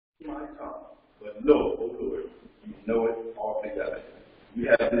come. But lo, O Lord, you know it altogether. You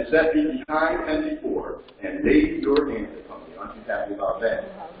have beset me behind and before, and laid your hand upon me. Aren't you happy about that?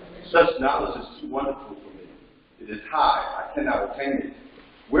 Such knowledge is too wonderful for me. It is high. I cannot attain it.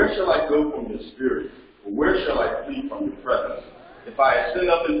 Where shall I go from your spirit? Or where shall I flee from your presence? If I ascend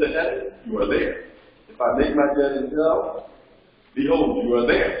up into heaven, you are there. If I make my bed in hell, behold, you are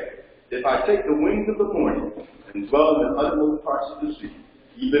there. If I take the wings of the morning and dwell in the uttermost parts of the sea,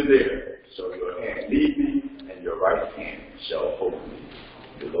 even there shall your hand lead me, and your right hand shall hold me.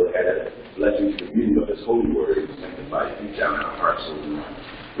 The Lord had a blessing to the reading of His holy word and sanctify deep down in our hearts. So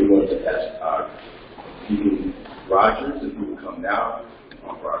we're going to ask our Deacon Rogers if he will come now and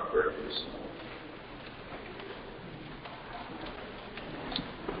offer our prayer for this morning.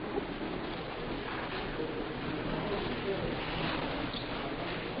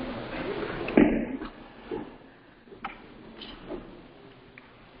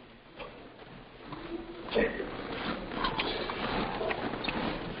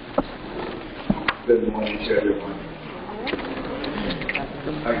 Good morning to everyone.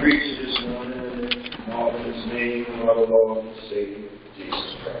 I greet you this morning in all in His name of our Lord and Savior,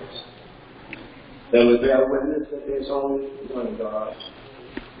 Jesus Christ. That we bear witness that there's only one God,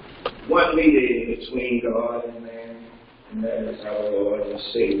 one mediator between God and man, and that is our Lord and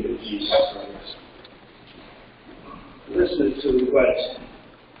Savior, Jesus Christ. Listen to what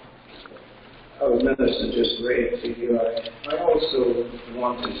our minister just read to you. I also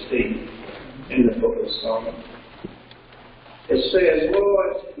want to state in the book of Psalms. It says,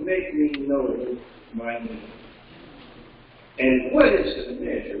 Lord, make me know my need. And what is the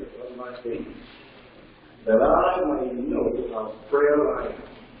measure of my faith? That I may know how frail I am.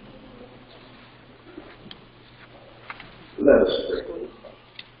 Let us pray.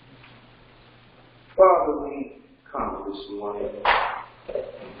 Father, we come this morning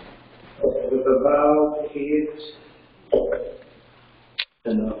with a bowed head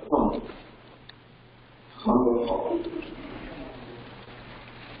and a humble heart.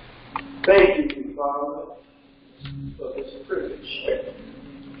 Thank you, Father, for this privilege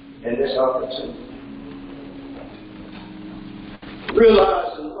and this opportunity.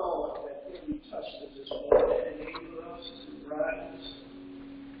 Realizing, Lord, that when you touched us this morning and enabled us to rise,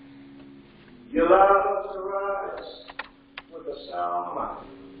 you allowed us to rise with a sound mind.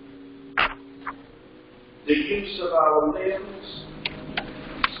 The use of our limbs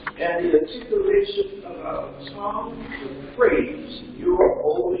and the articulation of our tongue to praise your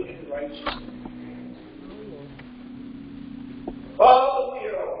holy and righteous name. Father, we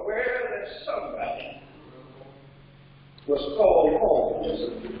are aware that somebody was called home just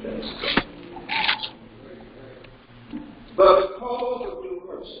a few minutes ago. But because of your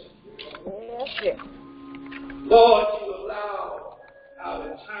mercy, Lord, you allowed our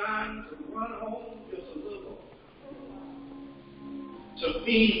time to run home just a little, to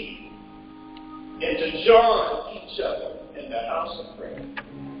be and to join each other in the house of prayer.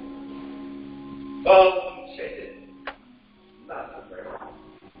 Father, we take it not for prayer,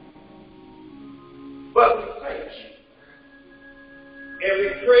 but we thank you. And we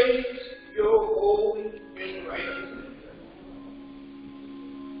praise your holy and righteous name.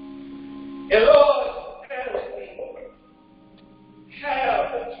 And Lord, as we have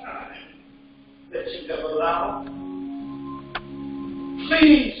the time that you have allowed,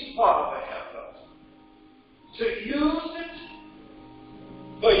 please, Father, help us to use it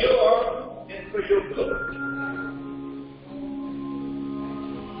for your honor and for your glory.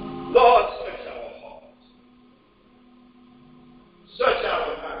 Lord, search our hearts. Search our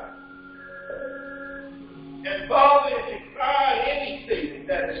minds. And Father, if you find anything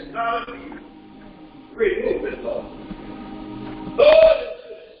that is not of you, remove it, Lord. Lord, into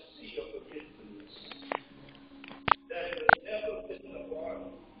the sea of forgiveness that it has never been upon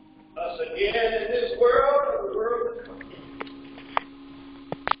us again in this world or the world to come.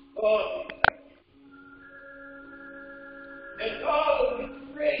 Lord, we thank you. And Father, we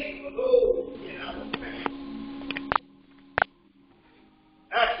pray for those in our family.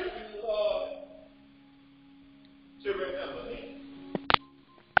 Asking you, Lord, to remember them.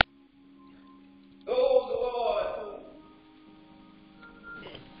 Those, Lord, who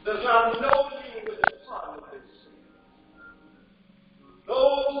does not know you with the pardon of their sin.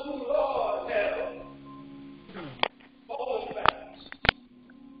 Those who, Lord, have fallen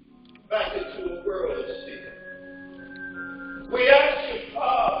back into a world of sin. We ask you,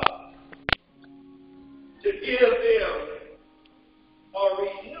 Father, to give them a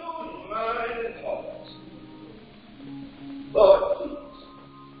renewed mind and heart. Lord, please,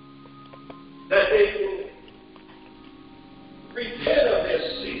 that they will repent of their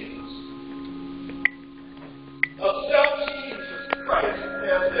sins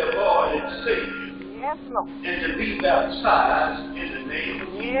and to be baptized in the name of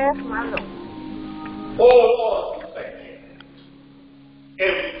Jesus. Yes, my Lord. Oh, Lord, we thank you.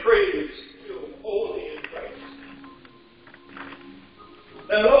 And we praise you, holy and righteous.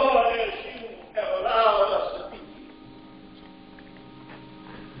 And Lord, as you have allowed us to be,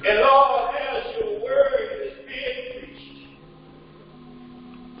 and Lord, as your word is being preached,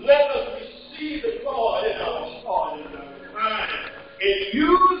 let us receive it, Lord, in our heart and our mind, and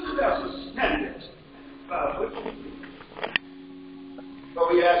use it as a standard by which we live. For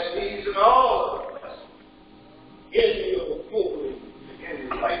we ask these and all of us in your holy and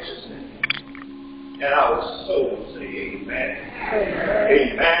righteous name. And our souls say amen.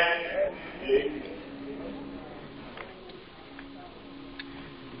 Amen. Amen.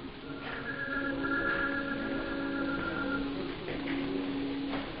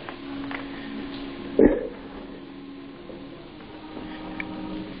 Thank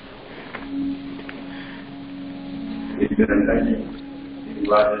you.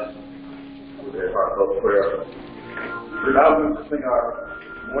 Elijah, for their heartfelt prayer. We're now going to sing our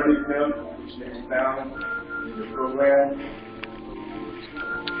morning hymn, which may be found in the program.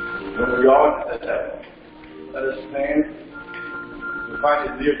 When we all get that, let us stand. You'll find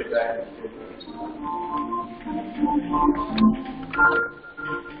it near the back of the program.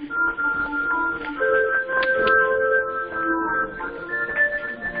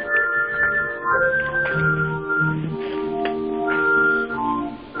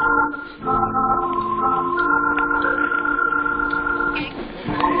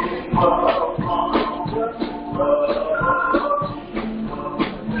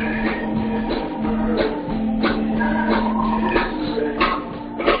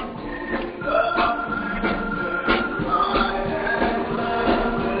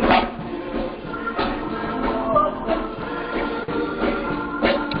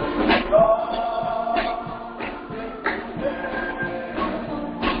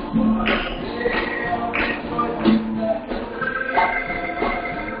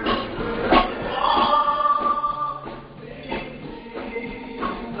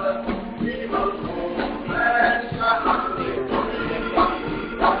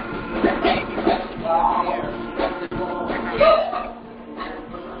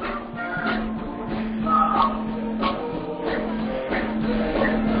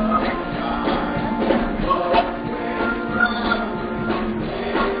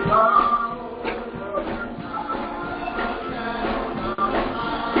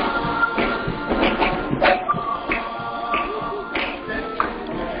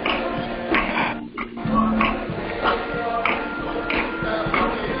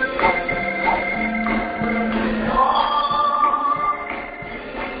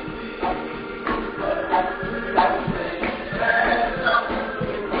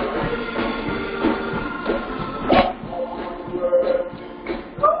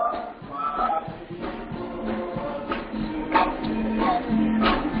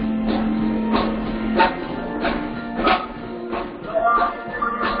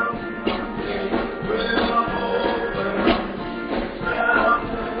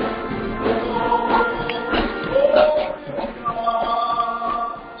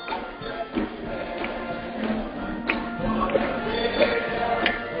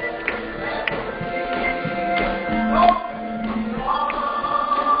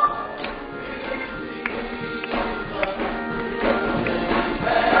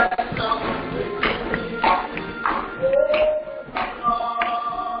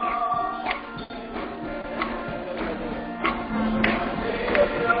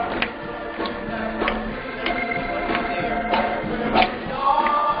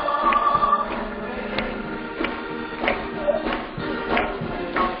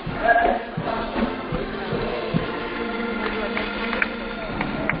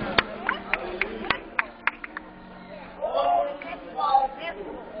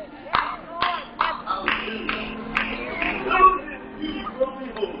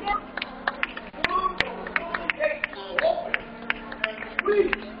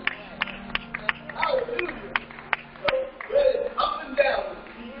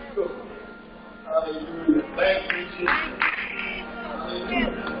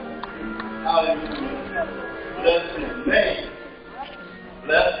 Bless his name.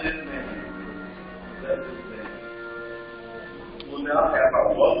 Bless his name. Bless his name. We'll now have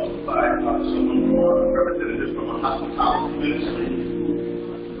our welcome by someone from a representative from a hospitality ministry who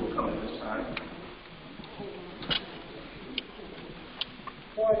will come at this time.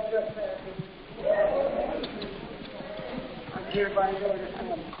 Everybody know this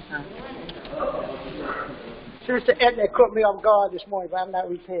morning. Sister Edna caught me off guard this morning, but I'm not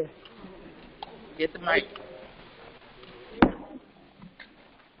repaired. Get the mic.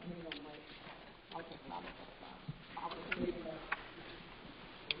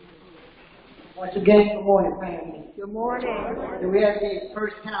 Once again, good morning, family. Good morning. And we have a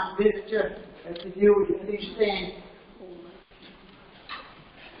first-time visitor. That's for you. Would you please stand?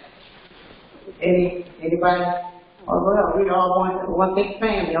 Anybody? Oh, well, we all one big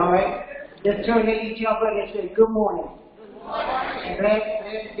family, all right? Just turn to each other and say, good morning. Good morning. Glad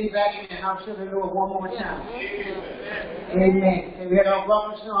to be back in the house of the Lord one more time. Amen. And we had our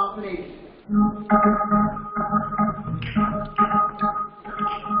welcome song, please.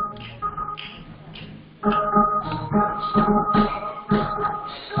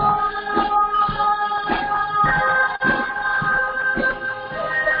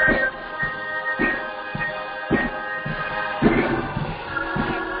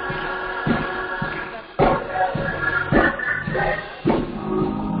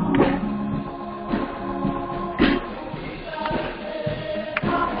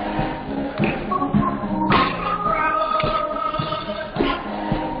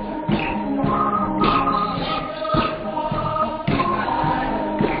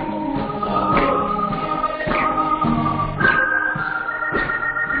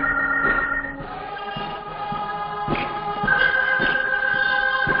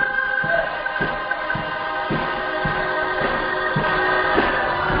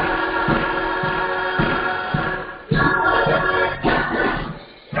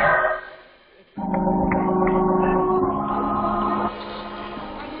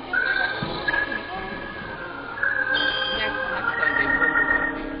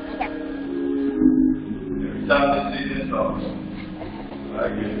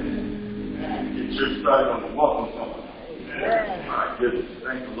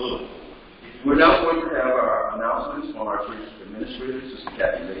 We're now going to have our announcements from our church administrators, Sister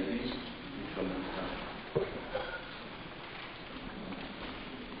Kathy Ladies.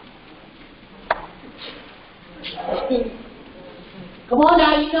 Come on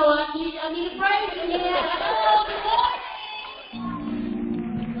now, you know I need a praise. Yeah.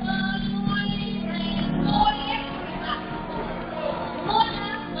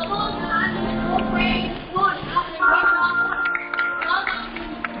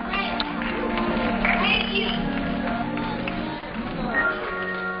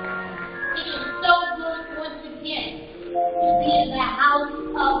 In the house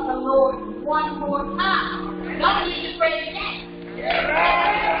of the Lord one more time. Y'all need to praise that.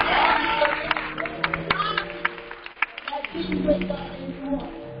 That didn't wake up anymore.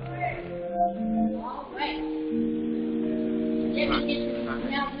 All right. Let me get this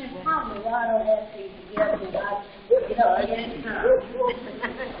announcement probably. I don't have to together.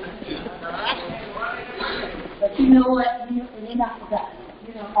 But you know what? They're not forgotten.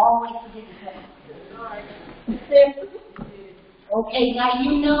 Always forget to say. Okay, now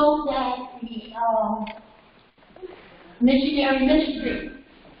you know that the missionary ministry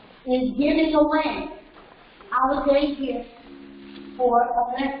is giving away holiday gifts for a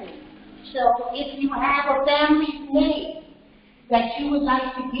blessing. So if you have a family's name that you would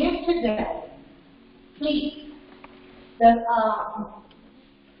like to give to them, please. The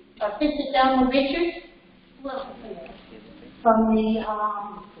Sister Thelma Richards from the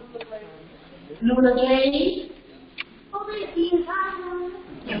Lula Days.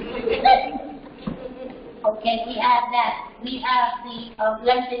 Okay, we have that. We have the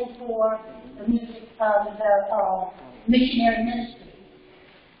blessing for the music, the missionary ministry.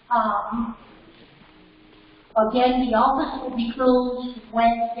 Again, the office will be closed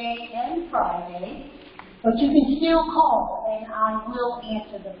Wednesday and Friday, but you can still call and I will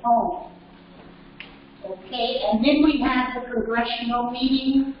answer the phone. Okay, and then we have the congressional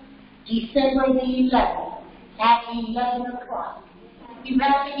meeting December the 11th. At 11 o'clock. If you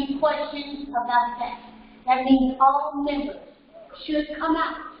have any questions about that, that means all members should come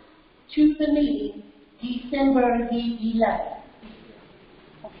out to the meeting December the 11th.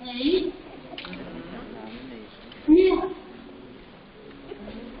 Okay? Yeah.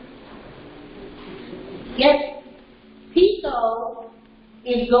 Yes, PISO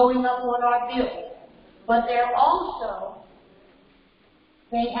is going up on our bill, but they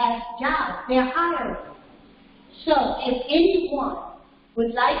have jobs, they're hiring. So, if anyone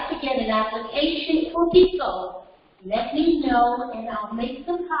would like to get an application for PISO, let me know and I'll make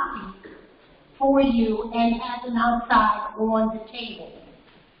some copies for you and have them outside on the table.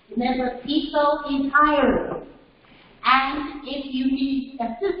 Remember, PISO is hiring. And if you need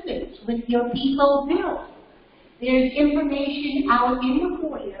assistance with your PISO bill, there's information out in the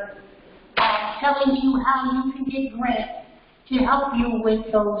foyer telling you how you can get grants to help you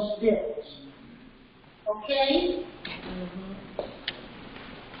with those bills. Okay?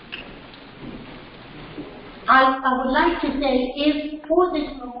 I would like to say, if for this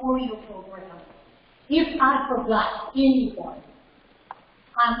memorial program, if I forgot anyone,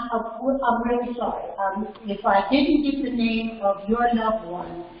 I'm really sorry. If I didn't get the name of your loved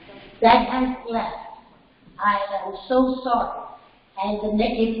one that has left, I am so sorry. And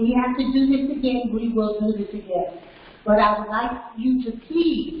if we have to do this again, we will do this again. But I would like you to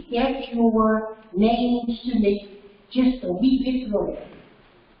please get your names to me just a wee bit earlier.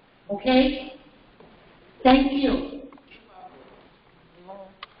 Okay? Thank you.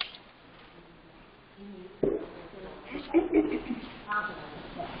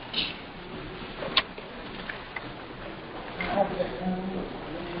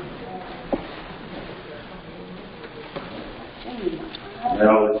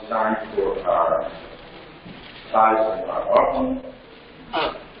 Now it's time for our tithes and our offering.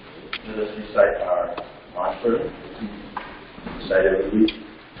 Let us recite our mantra. Recite every week.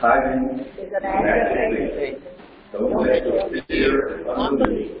 Tithing is an act of faith. Don't let your fear and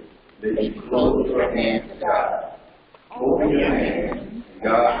unbelief let you close your hands to God. Open your hands, and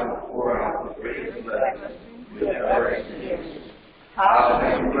God will pour out the greatest blessing you'll ever experience. How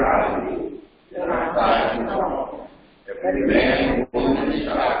and proud of you that our tithes and offerings, every man, woman, and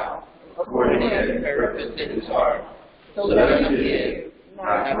child, according to his purpose in his heart. So let us give,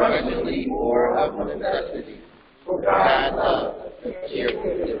 not grudgingly or of necessity, for God loves a cheerful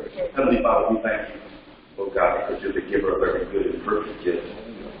giver. Heavenly Father, we thank you, oh God, because you're the giver of every good and perfect gift.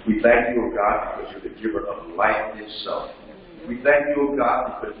 We thank you, oh God, because you're the giver of life itself. We thank you, oh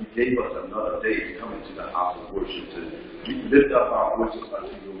God, because you gave us another day to come into the house of worship, to lift up our voices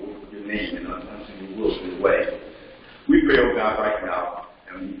unto your name and unto your will and your way. We pray, oh God, right now,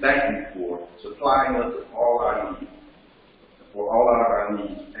 and we thank you for supplying us with all our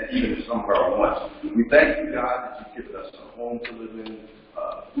needs, and even some of our wants. We thank you, God, that you've given us a home to live in,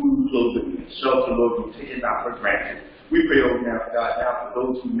 food, clothing, and shelter, Lord. We take it not for granted. We pray, oh God, now for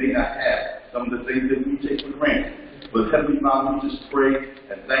those who may not have some of the things that we take for granted. But Heavenly Father, we just pray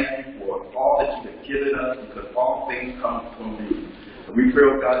and thank you for all that you have given us, because all things come from you. And we pray,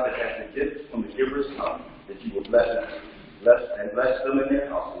 oh God, that as the gift from the givers come, that you will bless them in their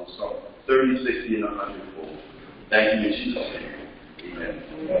households, some 30, 60, and 100 fold. Thank you in Jesus' name. Amen.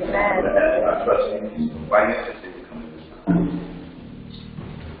 Amen. I trust in these finances, they will come in this time.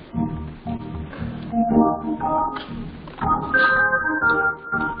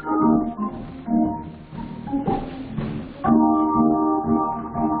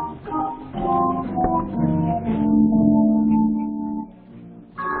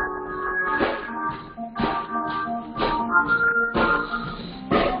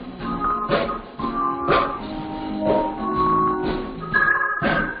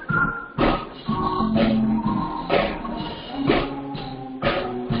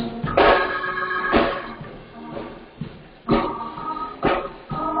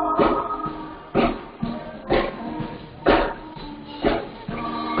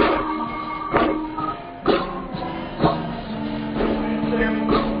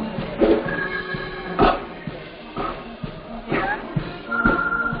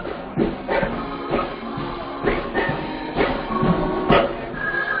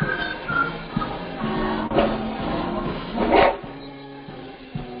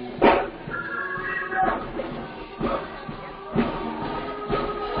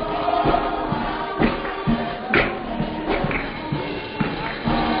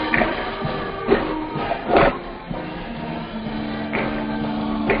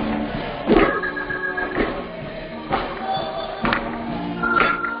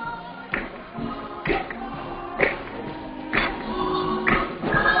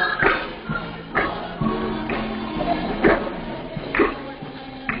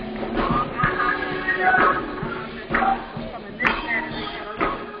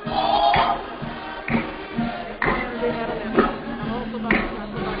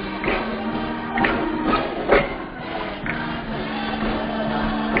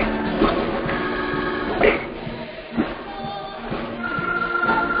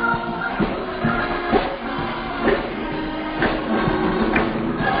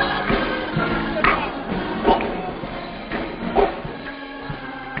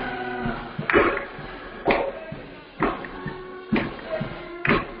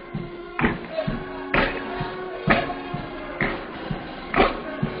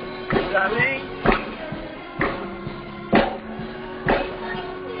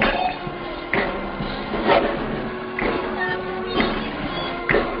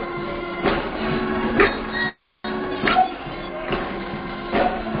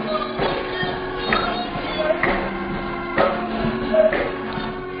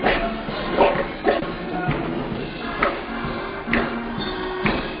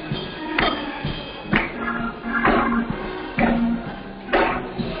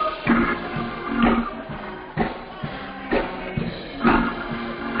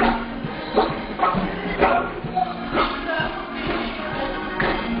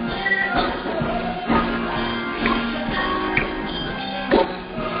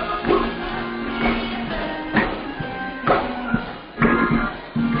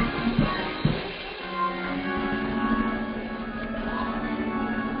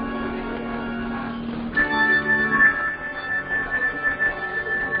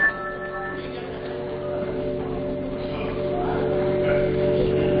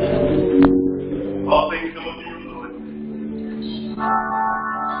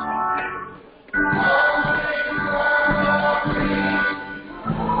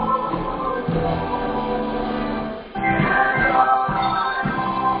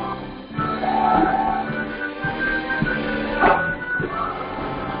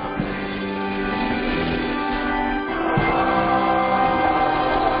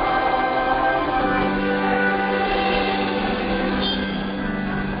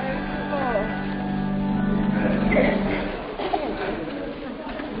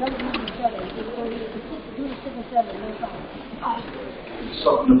 Let's do the 7. Do the 6 and 7. No problem.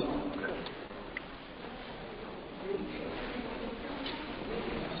 Something.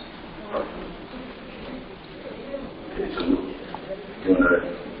 Okay, so we're going to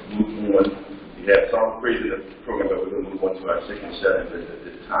move on. We have song praise in the program, but we're going to move on to our 6 and 7 at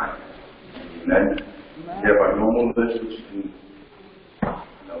this time. Amen. We have our normal list, which you can,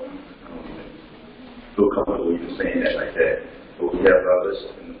 feel comfortable even saying that like that. But we have our list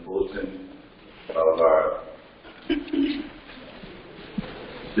in the bulletin of our 6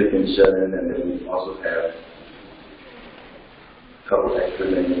 and 7, and then we also have a couple extra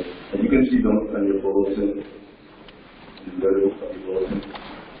names. And you can see them on your bulletin, in the middle of your bulletin.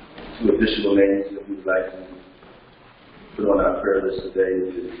 2 additional names that we'd like to put on our prayer list today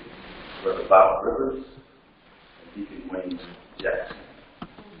is Brother Bob Rivers and Deacon Wayne Jackson.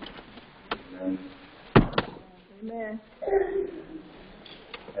 Amen. Amen.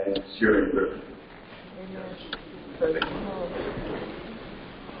 And Sharon Griffin. Amen.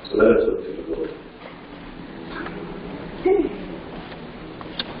 So let us look to the Lord.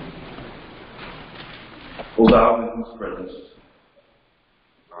 O thou in whose presence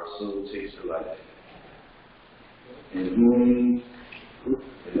our soul takes delight, in whom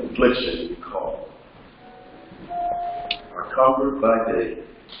in affliction we call, our comfort by day,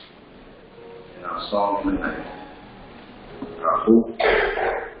 and our song in the night, our hope,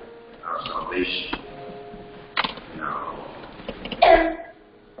 our salvation, and our all.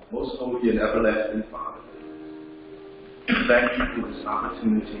 Most holy and everlasting Father, thank you for this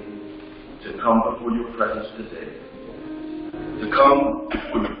opportunity to come before your presence today, to come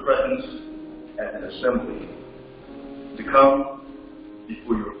before your presence as an assembly, to come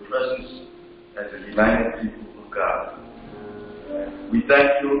before your presence as a united people of God. We thank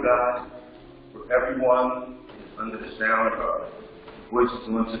you, O God, for everyone who is under the sound of our voices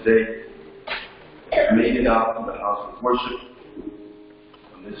on today, made it out from the house of worship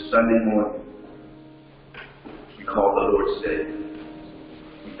on this Sunday morning we call the Lord's Day.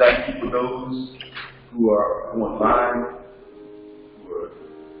 We thank you for those who are online, who are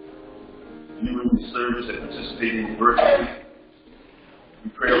viewing the service and participating virtually. We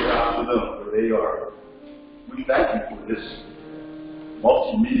pray, O God, for them where they are. We thank you for this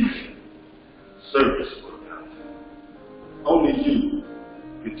multimedia service, Lord God. Only you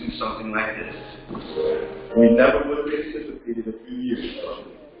could do something like this. We never would have anticipated a few years ago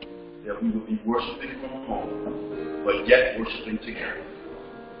that we would be worshiping from home, but yet worshiping together.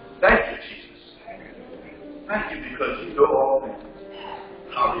 Thank you, Jesus. Thank you because you know all things.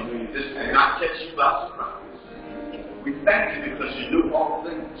 Hallelujah. This did not catch you by surprise. We thank you because you knew all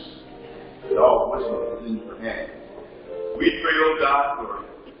things. It all was in your hand. We pray, oh God, for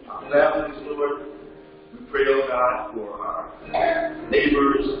our families, Lord. We pray, oh God, for our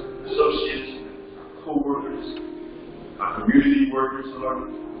neighbors, associates, our co-workers, our community workers, Lord.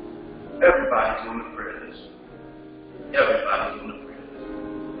 Everybody's on the prayer list. Everybody's on the prayer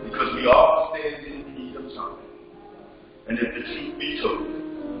list. Because we all stand in need of something. And if the truth be told,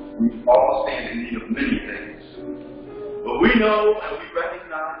 we all stand in need of many things. But we know and we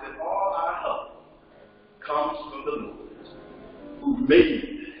recognize that all our help comes from the Lord, who made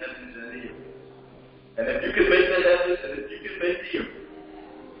the heavens and the earth. And if you can make the heavens and if you can make the earth,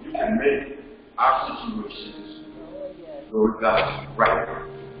 you can make our situations, Lord God, right.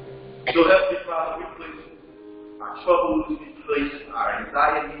 So Heavenly Father, we place our troubles, we place our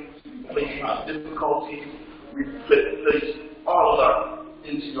anxieties, we place our difficulties, we place all of that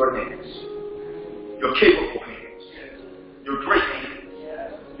into your hands. Your capable hands, your great hands,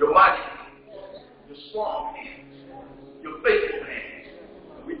 your mighty hands, your strong hands, your faithful hands.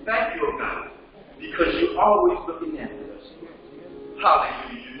 We thank you, O God, because you're always looking after us.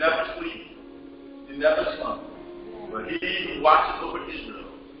 Hallelujah. You never sleep, you never slumber. But he who watches over Israel,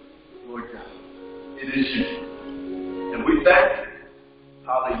 Lord God, it is you. And we thank you.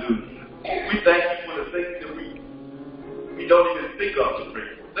 Hallelujah. We thank you for the things that we don't even think of to pray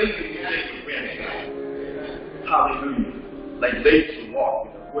for. Things that we take for granted. Hallelujah. Like days to walk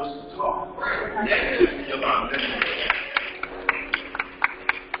and a voice to talk. The activity of our memory.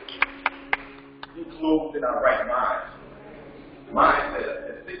 You clothed in our right minds. Minds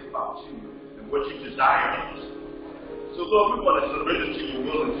that think about you and what you desire of us. So Lord, we want to surrender to your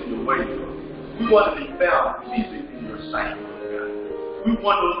will and to your way, Lord. We want to be found pleasing in your sight, Lord God. We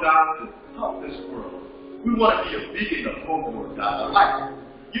want, Lord God, to help this world. We want to be a beacon of hope, Lord God, a light.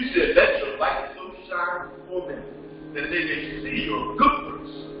 You said, let your light so shine before them, that they may see your good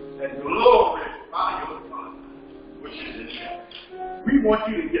works and glorify your Father, which is in heaven. We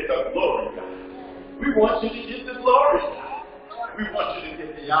want you to get the glory, God. We want you to get the glory, God. We want you to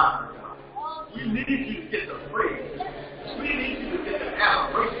get the honor, God. We need you to get the praise. We need you to get the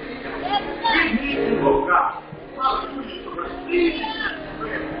adoration, God. We need you, oh God. Hallelujah, to receive this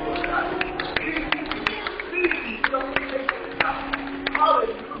prayer, oh God. We need you to receive these supplications, God.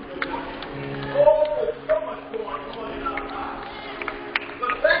 Hallelujah, Lord. Oh, there's so much going on in our lives.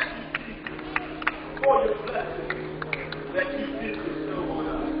 But thank you, Jesus, for your blessing that you did bestow on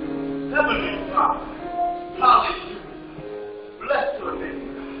us. Heavenly Father, hallelujah. Bless your name,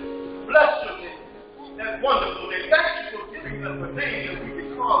 God. Bless your name. That wonderful name. Thank you for giving us a name that we can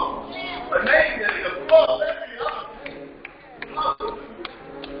call on. A name that is above every other name.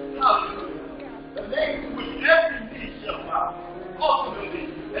 Hallelujah. Hallelujah. A name to which every knee shall bow. Ultimately,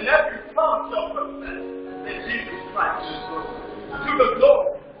 and every tongue shall confess that Jesus Christ is Lord. To the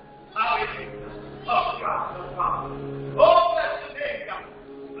glory, hallelujah, of God the Father. Oh, bless your name, God.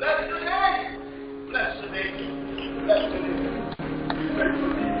 Bless your name. Bless your name. Bless your name. We pray for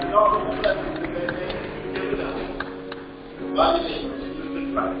these and all the blessings in their name that you've given us. By the name of Jesus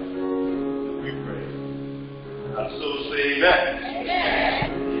Christ, we pray. And so say amen. Amen.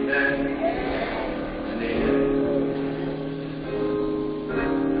 And amen.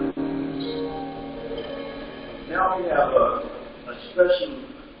 Now we have a special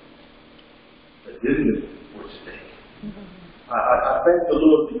addendum for today. I thank the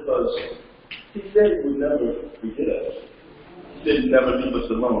Lord because He said He would never forget us. He said He'd never leave us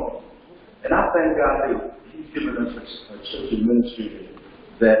alone. And I thank God that He's given us a church administrator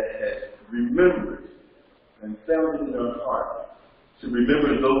that has remembered and found it in our heart to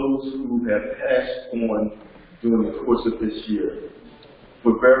remember those who have passed on during the course of this year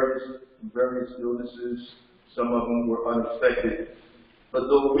for various illnesses. Some of them were unexpected. But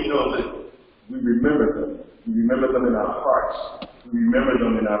though we know that we remember them in our hearts, we remember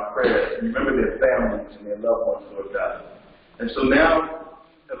them in our prayers, we remember their families and their loved ones, Lord God. And so now,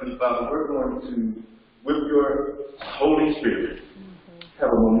 Heavenly Father, we're going to, with your Holy Spirit,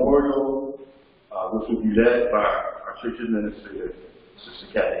 have a memorial which will be led by our church administrator, Sister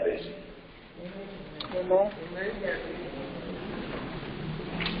Kathy Basie. Amen.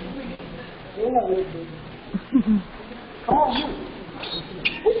 Come on, you.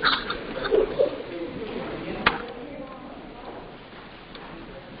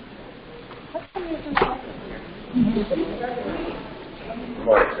 Good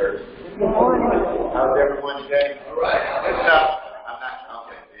morning, church. Good morning. How's everyone today? All right. Listen up. I'm not,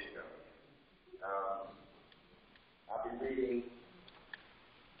 okay, there you go. I'll be reading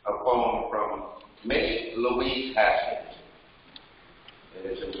a poem from Miss Louise Haskins. And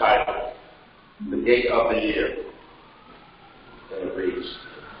it's entitled, The Gate of the Year. And it reads,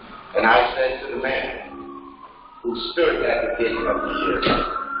 And I said to the man who stood at the gate of the year,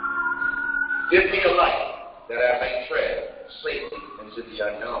 Give me a light that I may tread safely into the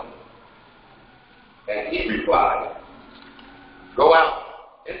unknown. And he replied, Go out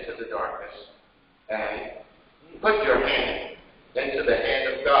into the darkness and put your hand into the hand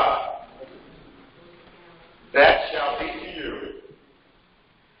of God. That shall be to you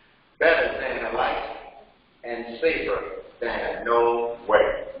better than a light and safer than a known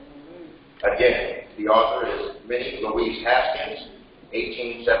way. Again, the author is Minnie Louise Haskins,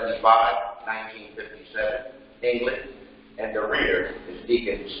 1875-1957, England, and the reader is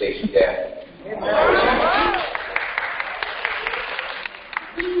Deacon Stacy Gaffney.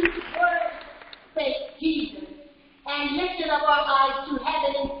 These words spake Jesus, and lifted up our eyes to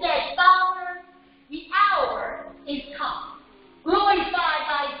heaven and said, Father, the hour is come. Glorify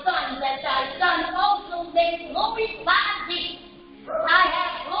thy Son, that thy Son also may glorify thee. I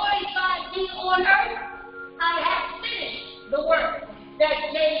have glorified thee on earth. I have finished the work that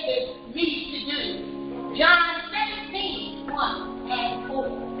David needs to do. John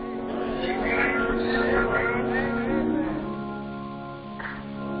 17:1-4.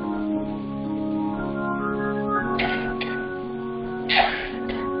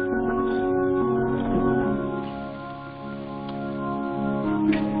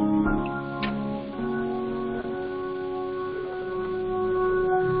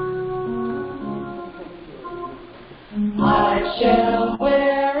 I shall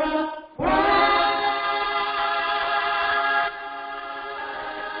wear a crown.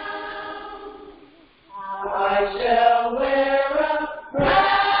 I shall wear a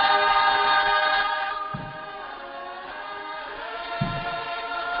crown.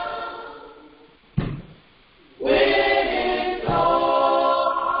 When it's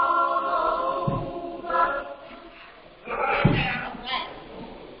all over.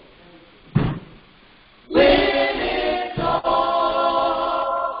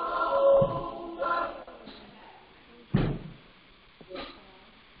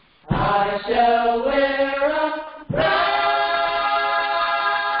 shall wear a crown.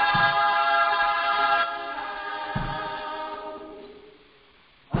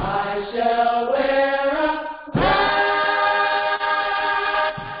 I shall wear a crown.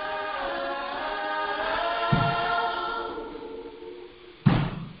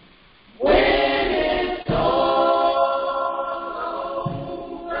 When it's all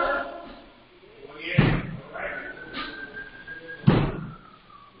over.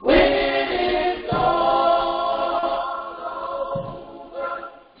 When it's all over,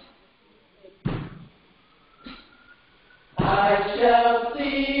 I shall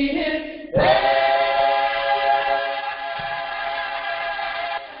see His face.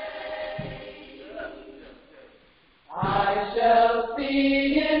 I shall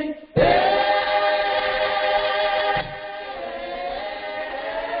see His face.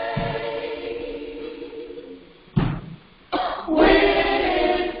 When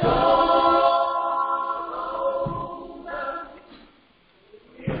it's all over.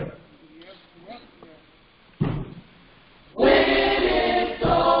 When it's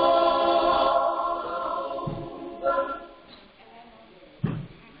all over,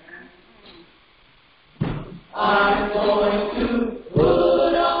 I'm going to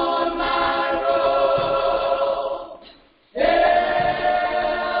put on my robe, tell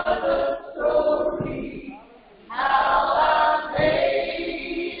the story how I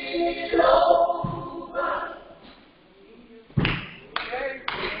made it over.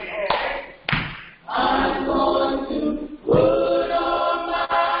 I'm going to put on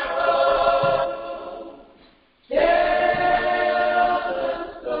my robe, tell the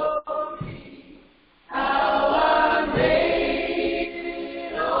story how I made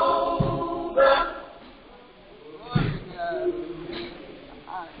it over.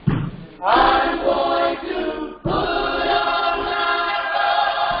 I'm going to put on my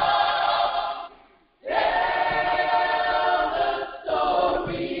robe, tell the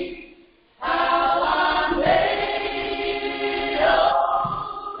story how I made it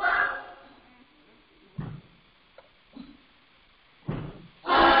over.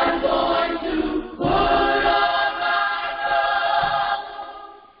 I'm going to put on my robe,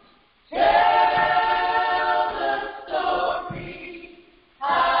 tell the story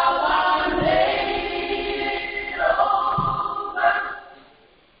how I made it over.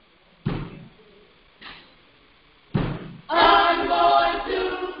 I'm going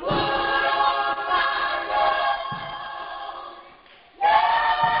to put on my robe,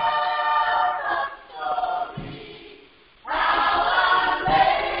 tell the story how I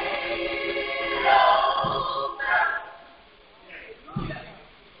made it over.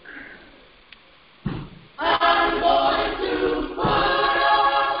 I'm going to put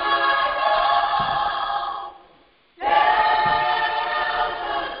on my robe, tell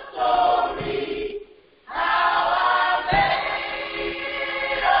the story how I made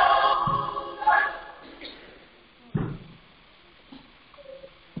it over.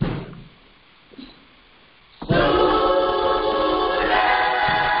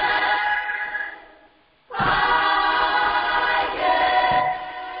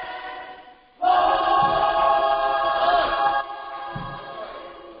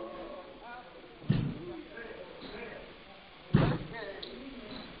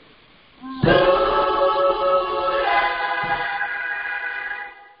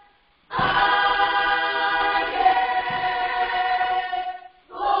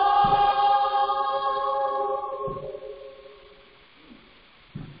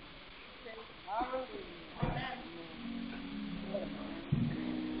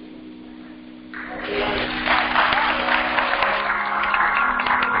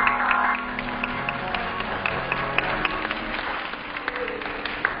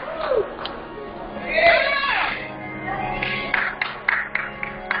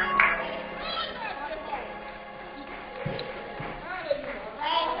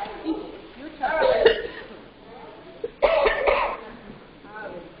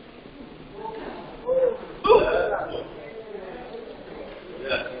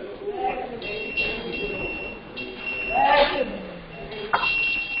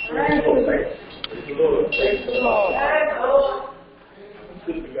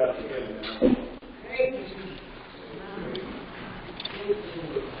 Soon as I get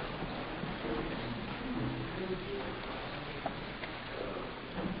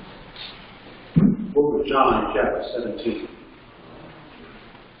Book of John, chapter 17,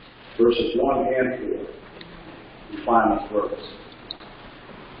 verses 1 and 4, we find these words.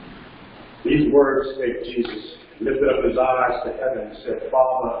 These words spake Jesus, lifted up his eyes to heaven, and said,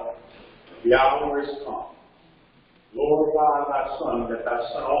 Father, the hour is come. glorify thy Son, that thy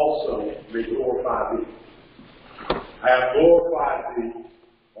Son also may glorify thee. I have glorified thee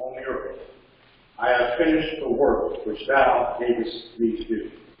on the earth. I have finished the work which thou gavest me to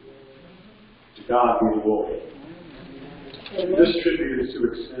do. To God be the glory. This tribute is to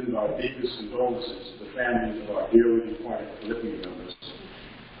extend our deepest condolences to the families of our dearly departed Philippian members.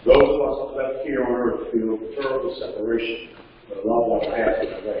 Those of us left here on earth feel terrible separation, but a loved one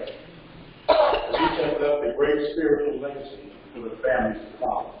passing away. Each have left a great spiritual legacy for the families to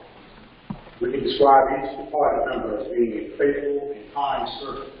follow. We can describe each departed member as being a faithful and kind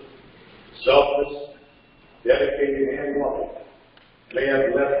servant, selfless, dedicated, and loving. They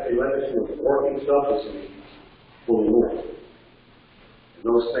have left a legacy of working selflessly for the Lord. And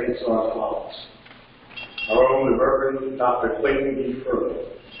those things are as follows. Our own Reverend Dr. Clayton D. Furlow,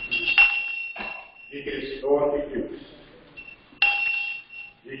 Deaconess Dorothy Hughes,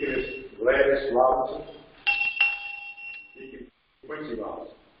 Deaconess Gladys Robinson, Deacon Quincy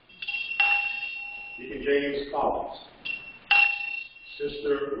Robinson, Deacon James Collins,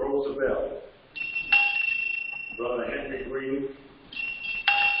 Sister Roosevelt, Brother Henry Green,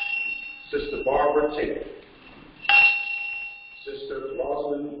 Sister Barbara Tate, Sister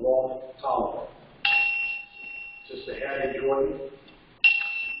Rosalind Walt Tolliver, Sister Hattie Jordan,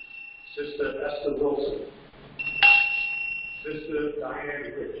 Sister Esther Wilson, Sister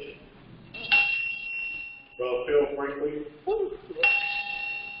Diane Rich, Brother Phil Franklin,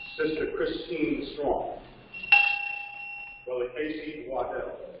 Sister Christine Strong, Brother Casey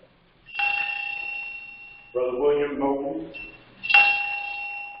Waddell, Brother William Moulton,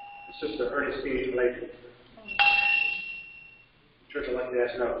 Sister Ernestine Layton. Church, I'd like to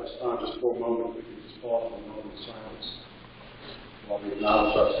ask now at this time, just for a moment, we can just pause for a moment of silence while we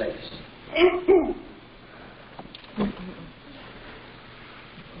acknowledge our saints. Amen.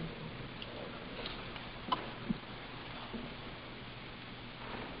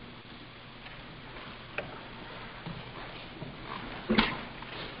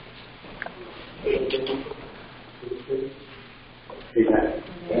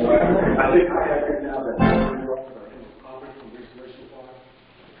 I think I have here now that we are in the conference from Restoration Choir.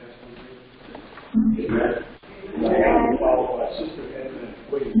 Amen. And followed by Sister Edna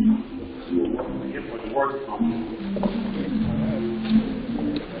Williams, who will work with him with the word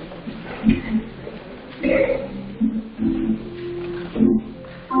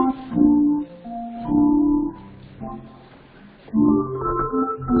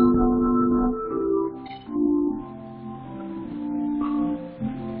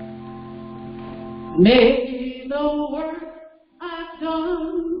May the work I've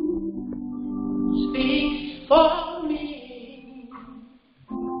done speak for me.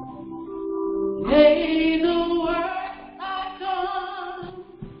 May the work I've done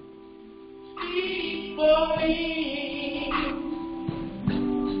speak for me.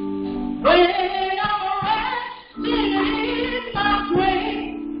 When I'm resting in my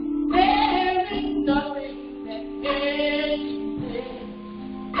grave, there is nothing that can be said.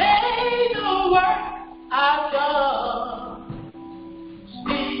 May the work I've done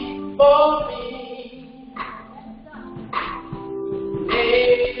speak for me.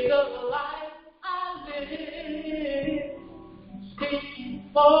 May the life I live speak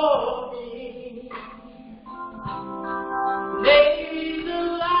for me. May the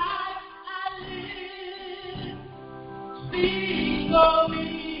life I live speak for me.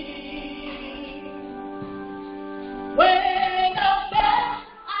 When I'm best,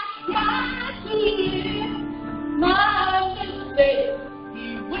 I try to live my mistakes, He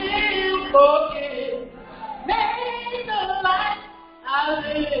will forgive. May the life I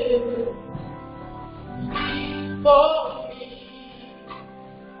live speak for me.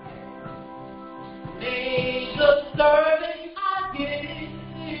 May the service I give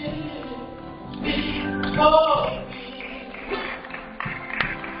speak for me.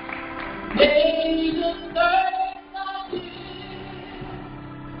 May the service I give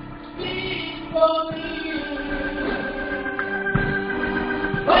speak for me.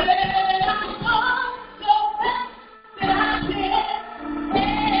 When I'm on the best that I can,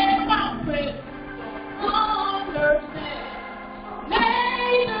 and my friends don't understand,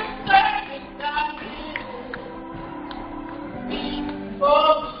 may the service I give speak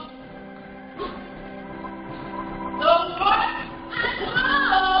for me.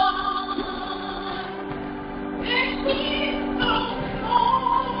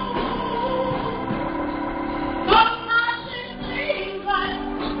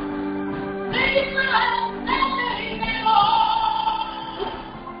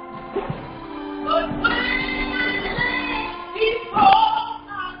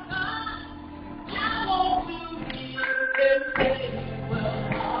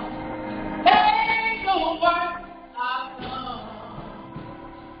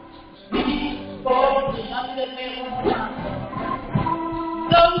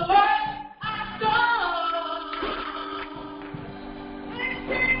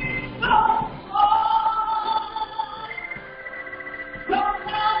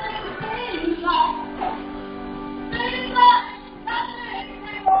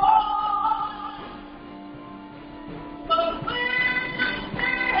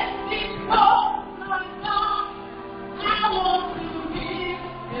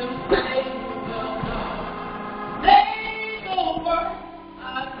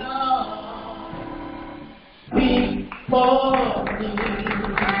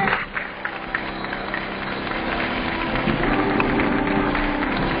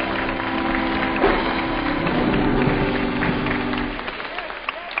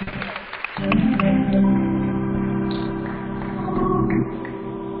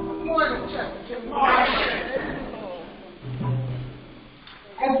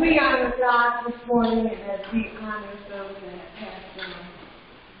 thank God this morning as we honor those that have passed on.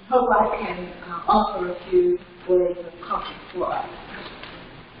 Hope I can offer a few words of comfort for us.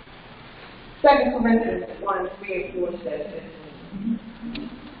 2 Corinthians 1:3-4 says this.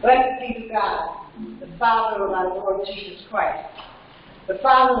 Blessed be to God, the Father of our Lord Jesus Christ, the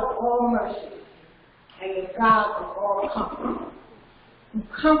Father of all mercy, and the God of all comfort, who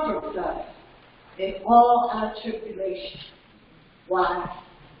comforts us in all our tribulation. Why?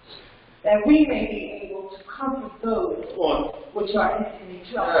 That we may be able to comfort those which are in any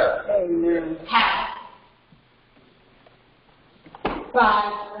trouble. Amen. How?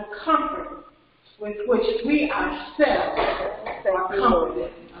 By the comfort with which we ourselves are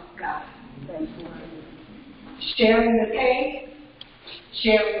comforted of God. Sharing the pain,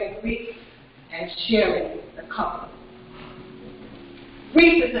 sharing the grief, and sharing the comfort.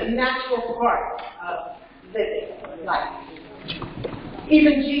 Grief is a natural part of living life.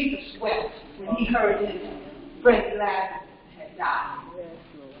 Even Jesus wept when he heard his friend Lazarus had died.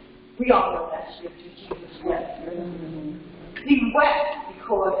 We all know that scripture, Jesus wept. He wept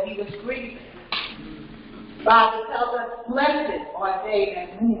because he was grieving. The Bible tells us, blessed are they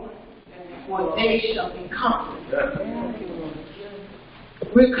that mourn, for they shall be comforted.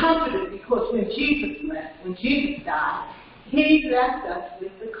 We're comforted because when Jesus left, when Jesus died, he left us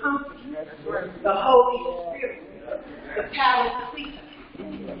with the Comforter, the Holy Spirit, the Paraclete,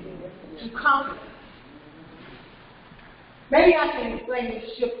 to comfort us. Maybe I can explain the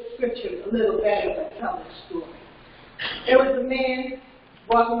scripture a little better than tell the story. There was a man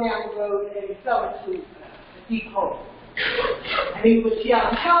walking down the road and he fell into a deep hole. And he was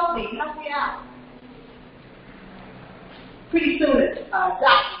yelling, help me out. Pretty soon a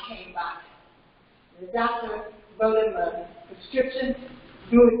doctor came by. The doctor wrote him a prescription,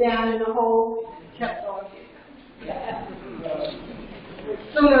 threw it down in the hole, and kept on getting.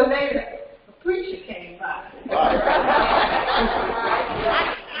 Sooner or later, a preacher came by.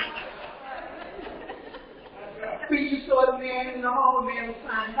 The preacher saw the man in the hole, the man was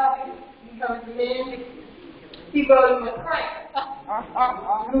trying to help him. He heard the man. He wrote him a prank.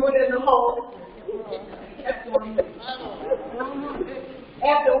 Threw it in the hole. And kept on moving.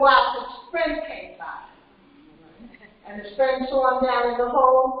 After a while, his friend came by. And his friend saw him down in the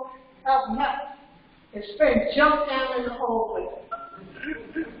hole. Help him. His friend jumped down in the hole with him.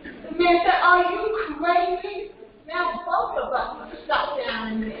 The man said, are you crazy? Now both of us are stuck down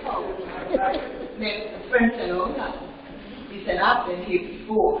in this hole. The friend said, oh no. He said, I've been here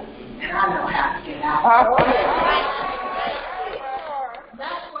before, and I know how to get out.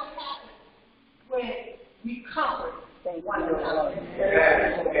 That's what happens when we comfort one another.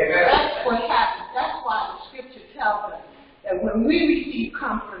 That's what happens. That's why the scripture tells us that when we receive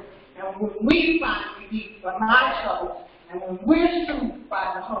comfort and when we find relief from our troubles and when we're soothed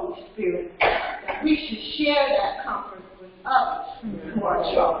by the Holy Spirit, that we should share that comfort with others who are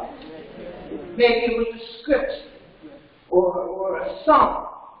troubled. Maybe it was a scripture or a song.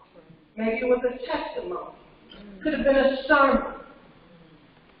 Maybe it was a testimony. Could have been a sermon,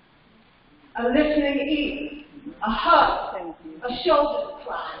 a listening ear, a hug, a shoulder to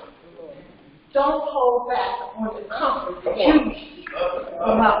cry. Don't hold back on the comfort that you receive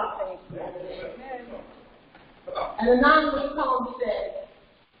from others. An anonymous poem said,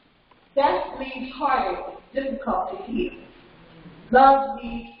 death leaves heartache, difficult to heal. Love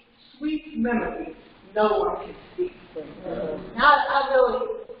leaves sweet memories no one can see. Now, I really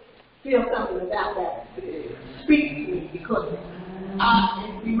feel something about that speaks to me because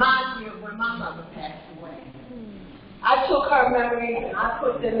it reminds me of when my mother passed away. I took her memories and I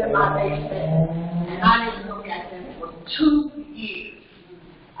put them in my basement and I didn't look at them for 2 years.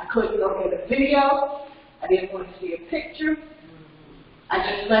 I couldn't look at a video. I didn't want to see a picture. I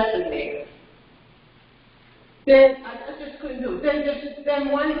just left them there. Then I just couldn't do it.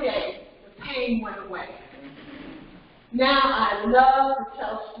 Then one day the pain went away. Now I love to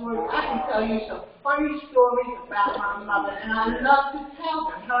tell stories. I can tell you some funny stories about my mother, and I love to tell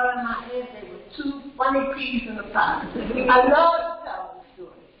them. Her and my aunt, they were 2 funny peas in a pod. I love to tell them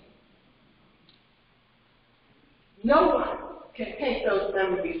stories. No one can take those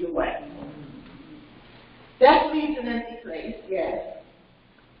memories away. That leaves an empty place, yes.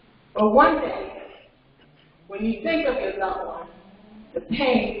 But one day, when you think of your loved one, the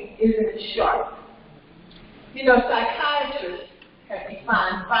pain isn't as sharp. You know, psychiatrists have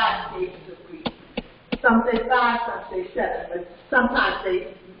defined 5 stages of grief. Some say 5, some say 7, but sometimes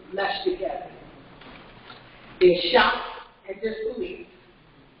they mesh together. There's shock and disbelief,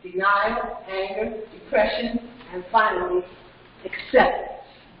 denial, anger, depression, and finally, acceptance.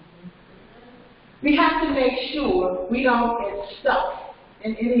 We have to make sure we don't get stuck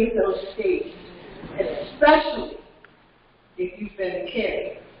in any of those stages, especially if you've been a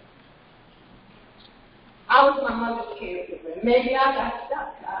caregiver. I was my mother's caregiver, and maybe I got stuck.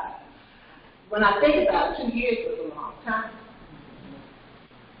 When I think about it, 2 years was a long time.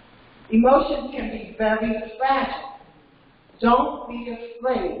 Emotions can be very fragile. Don't be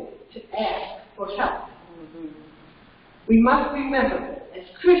afraid to ask for help. We must remember, as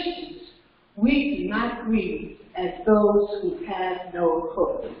Christians, we do not grieve as those who have no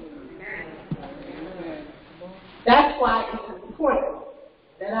hope. That's why it's important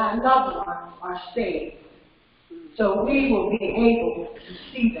that our loved ones are saved, so we will be able to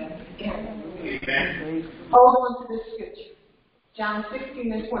see them again. Amen. Hold on to this scripture. John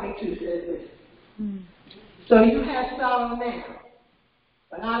 16:22 says this. So you have sorrow now,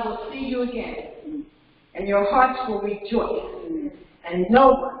 but I will see you again, and your hearts will rejoice, and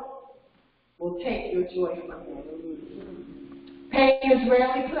no one will take your joy from you. Pain is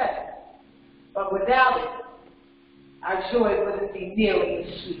rarely pleasant, but without it, our joy wouldn't be nearly as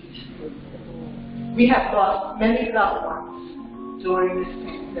sweet. We have lost many loved ones during this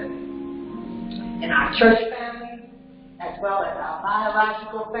pandemic. In our church family, as well as our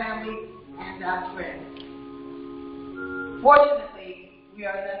biological family and our friends. Fortunately, we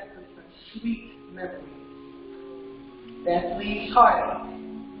are left with some sweet memories that leaves heartache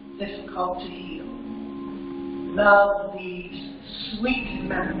difficult to heal. Love leaves sweet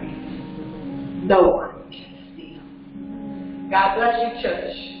memories no one can steal. God bless you,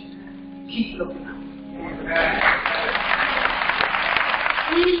 church. Keep looking up.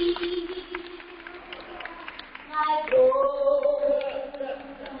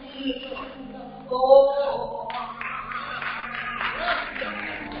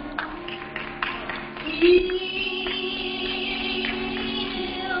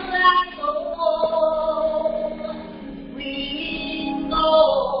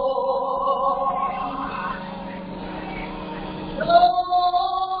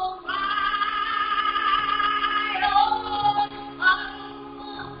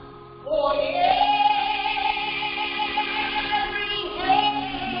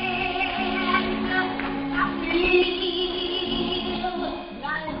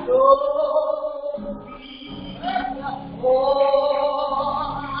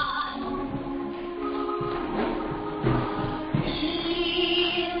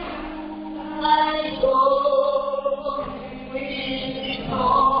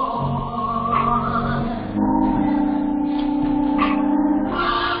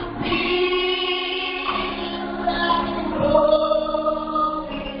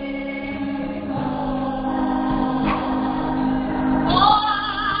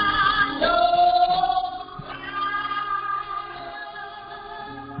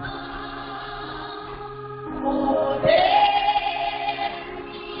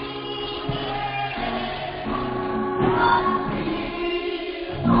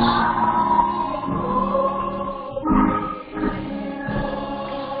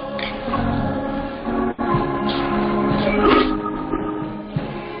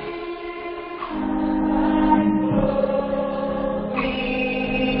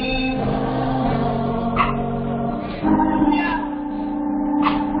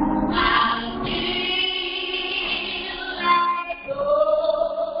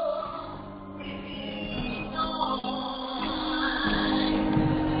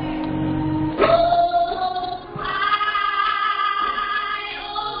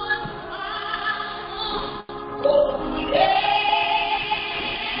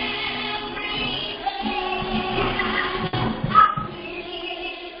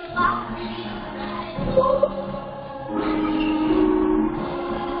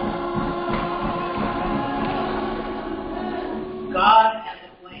 God has a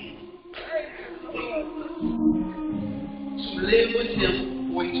plan to live with Him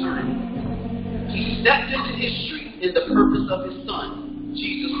for eternity. He stepped into history in the purpose of His Son,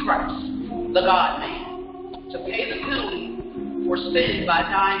 Jesus Christ, the God-man, to pay the penalty for sin by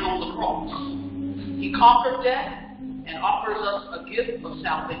dying on the cross. He conquered death and offers us a gift of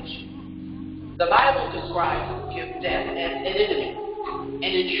salvation. The Bible describes the gift death as an enemy, an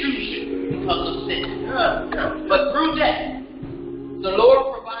intrusion because of sin. But through death, the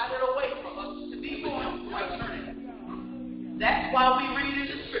Lord provided a way for us to be with Him for eternity. That's why we read in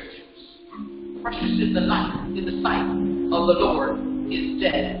the Scriptures, precious in the sight of the Lord is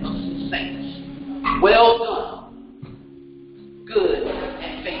death of His saints. Well done, good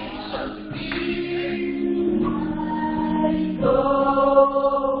and faithful servant.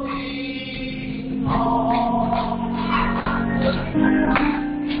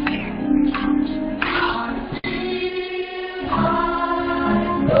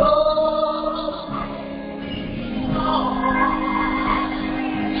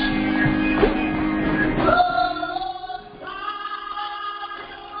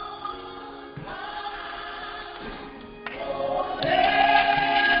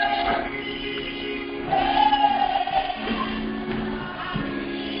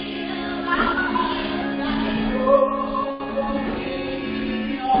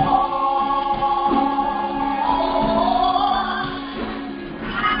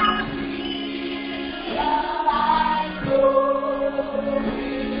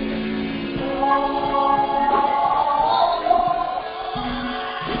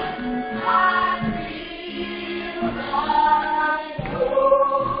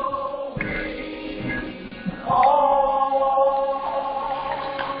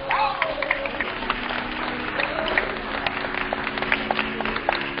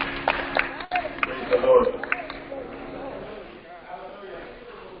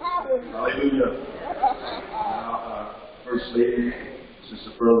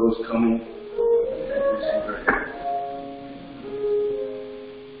 is coming.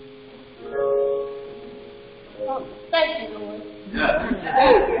 Thank you, Lord.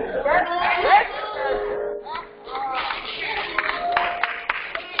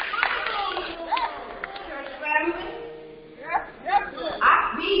 Church family, I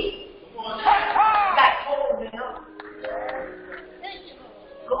feel that old enough.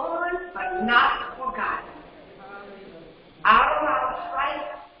 Gone but not forgotten. Out of our sight,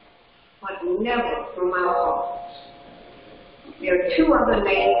 but never from our hearts. There are two other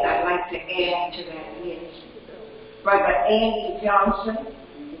names I'd like to add to that list. Brother Andy Johnson,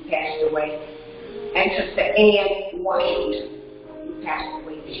 who passed away, and Sister Ann Washington, who passed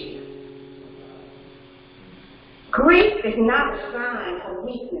away this year. Grief is not a sign of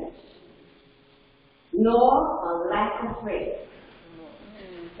weakness, nor a lack of faith.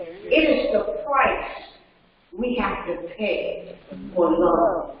 It is the price we have to pay for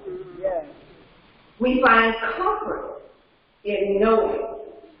love. We find comfort in knowing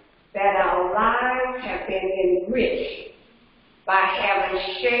that our lives have been enriched by having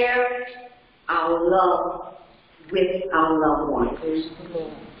shared our love with our loved ones.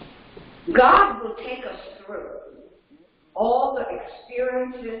 God will take us through all the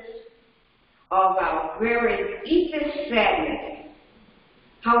experiences of our very deepest sadness.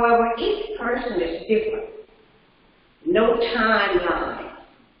 However, each person is different. No timeline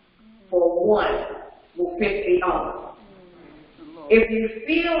for one will fit the other. If you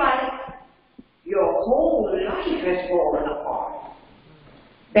feel like your whole life has fallen apart,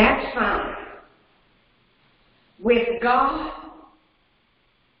 that's fine. With God,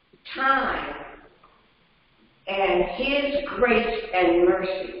 time and His grace and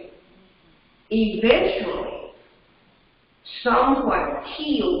mercy eventually somewhat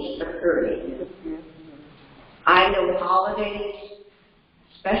heals the hurting. I know holidays,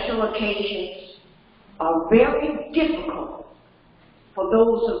 special occasions are very difficult for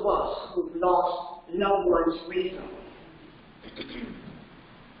those of us who've lost loved ones recently.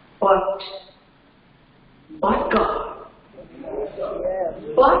 But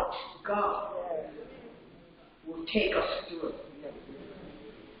God will take us through.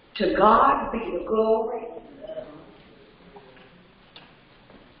 To God be the glory.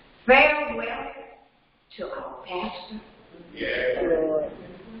 Farewell to our pastor.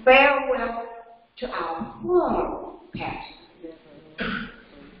 Farewell to our former pastor.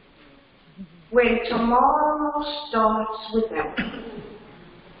 When tomorrow starts without us,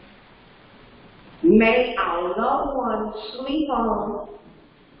 may our loved ones sleep on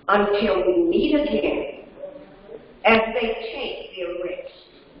until we meet again as they take their rest.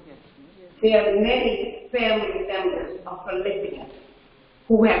 There are many family members of Philippian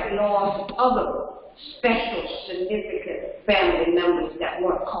who have lost other special, significant family members that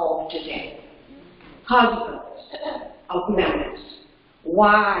weren't called today. Husbands of members,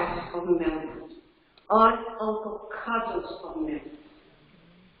 wives of members, aunt, uncle, cousins of members.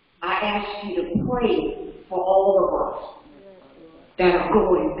 I ask you to pray for all of us that are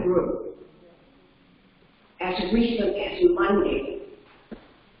going through. As recent as Monday,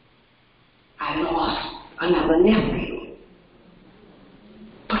 I lost another nephew.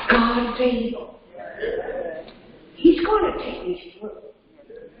 But God is able. He's going to take me through.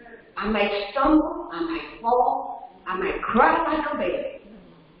 I may stumble, I may fall, I may cry like a baby.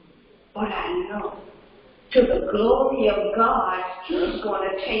 But I know, to the glory of God, He's going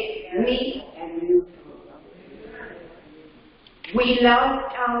to take me and you through. We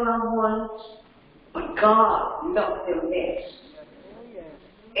loved our loved ones, but God loved them best.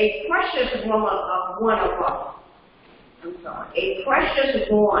 A precious a precious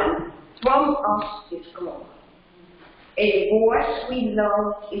one from us is gone. A voice we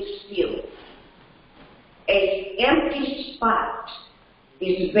love is stilled. An empty spot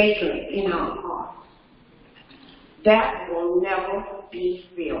is vacant in our hearts. That will never be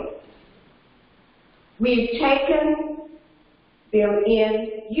filled. We've taken them in,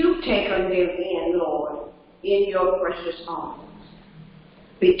 you've taken them in, Lord, in your precious arms,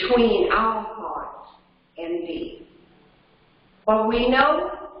 between our hearts and thee. But we know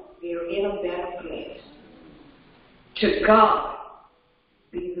we're in a better place. To God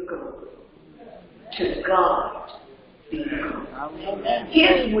be the glory. To God be the glory.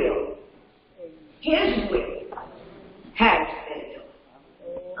 His will has been done.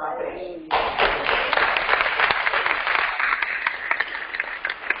 God bless you.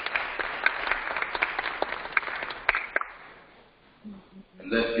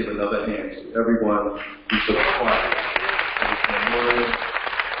 And let's give another hand to everyone who supported this memorial.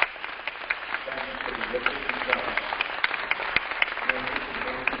 Thank you for the work that you've done.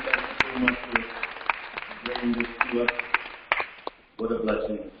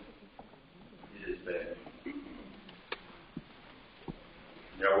 it has been.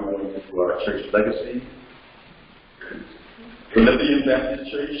 Now we're going into our church legacy. Philippian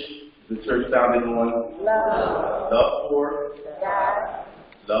Baptist Church is a church founded on love for God,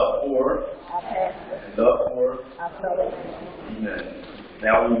 love for, our pastor, and love for. our fellow. Amen.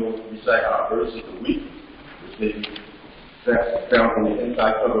 Now we will recite our verse of the week, which may be found on the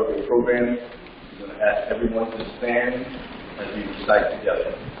inside cover of the program. We're going to ask everyone to stand as we recite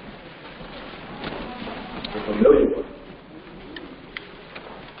together. We're familiar with it.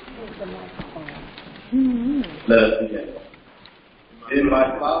 Let us begin. In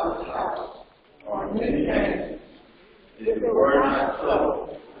my Father's house are many mansions. If it were not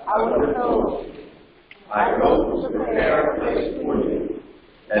so, I would have told you. I go to prepare a place for you.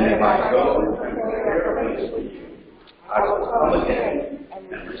 And if I go and prepare a place for you, I will come again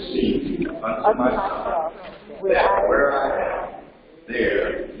and receive you unto myself, that where I am,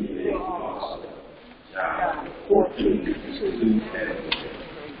 there you may also. John 14:2 and 3.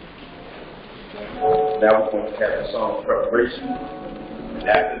 Now we're going to have a song of preparation. And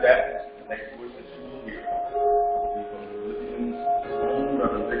after that, the next voice that you will hear will be from Philippians' own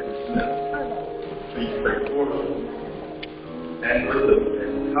Reverend Victor Smith. Please pray for him and with him as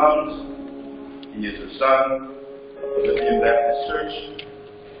he comes. He is a son of Philippian Baptist Church.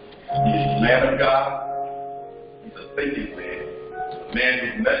 He is a man of God. He's a thinking man. A man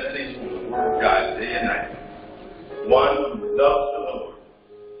who meditates on the Word of God day and night. One who loves the Lord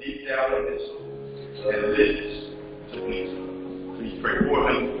deep down in his soul and lives to please him. Please pray for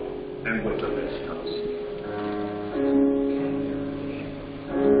him and with him as he comes.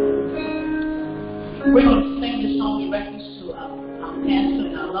 We're going to sing this song in reference to our pastor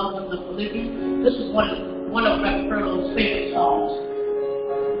and our loved ones of Philippians. This is one of Reverend Furlow's favorite songs.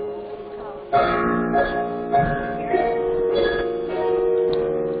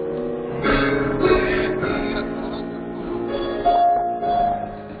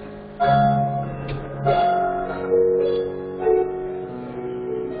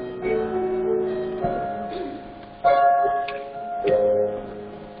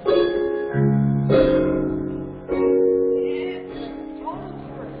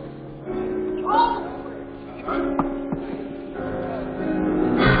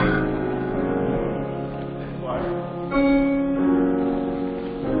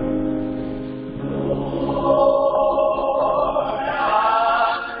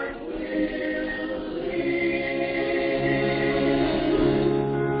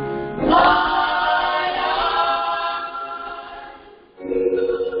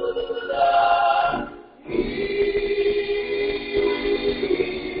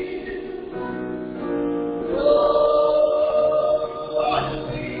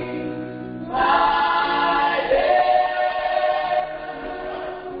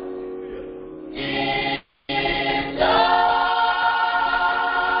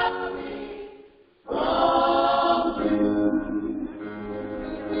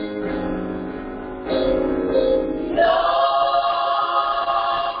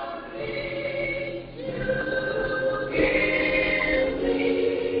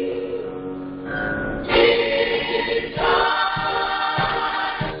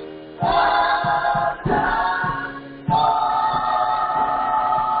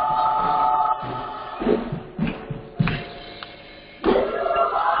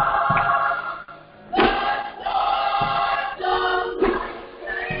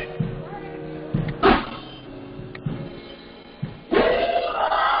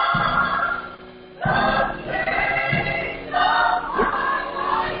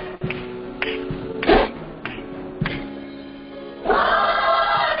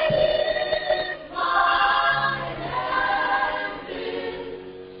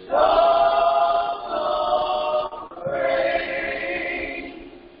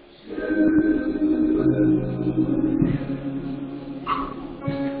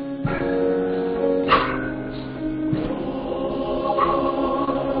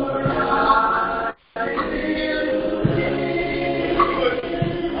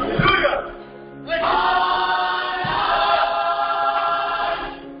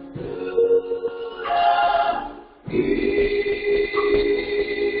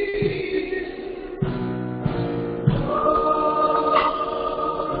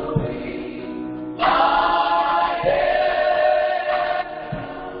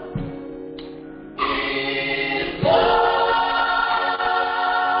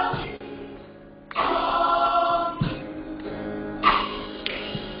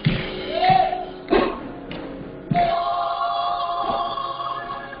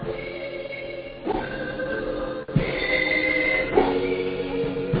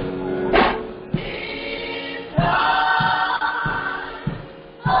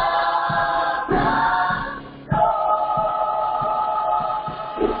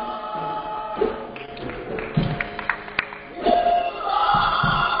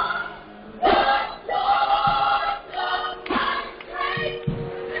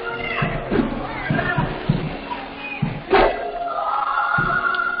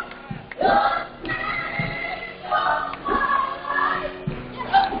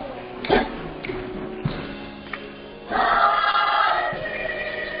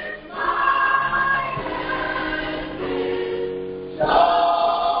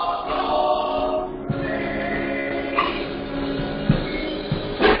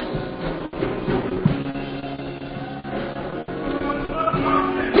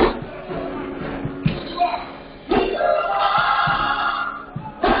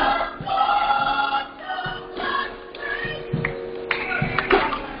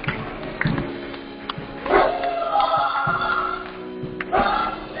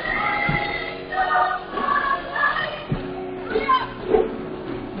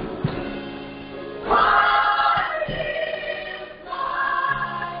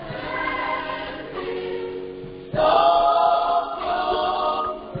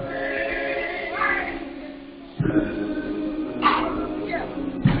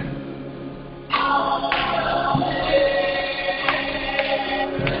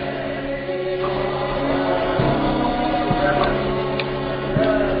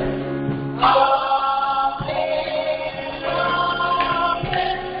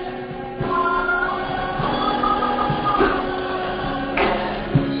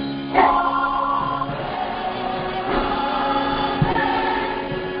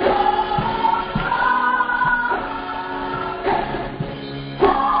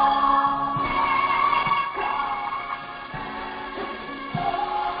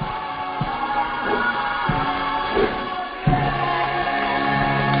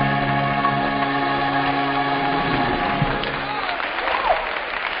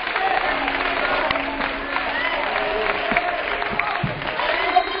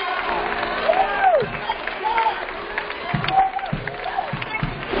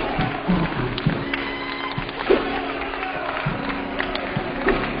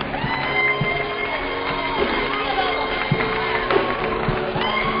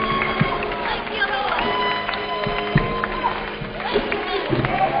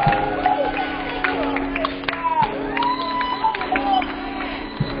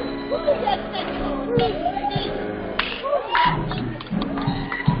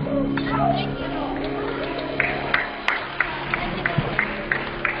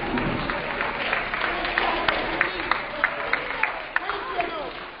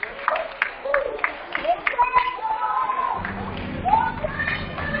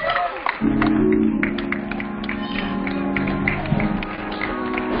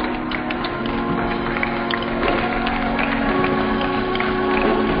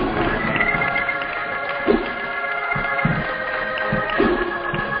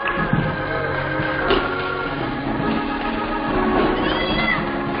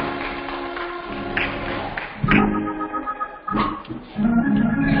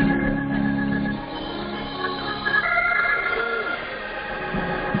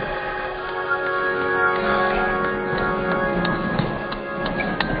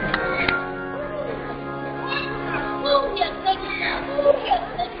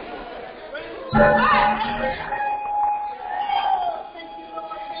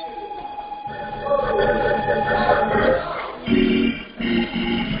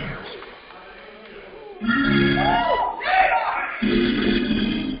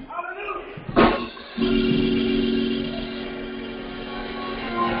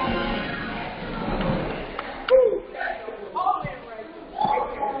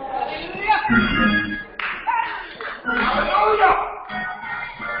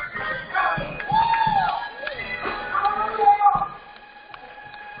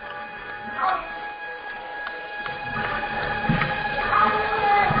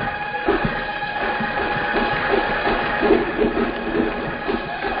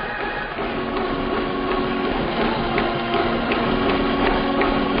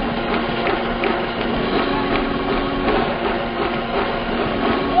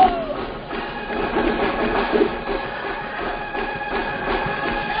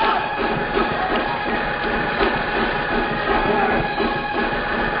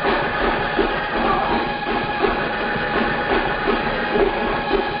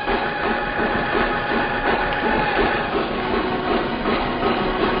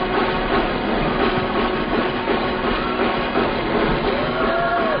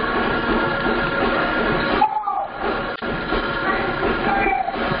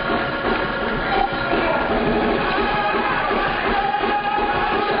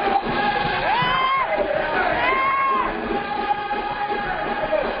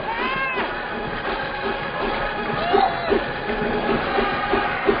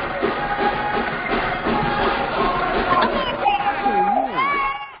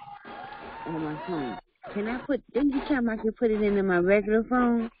 I can put it into my regular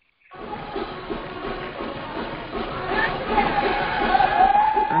phone?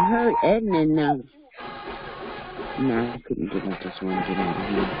 I heard Edna now. No, I couldn't get out this one. Get out of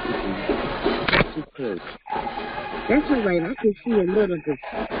here. Too close. That's all right. I can see a little bit.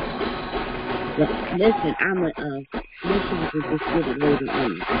 But listen, I'm a make sure I can just get it later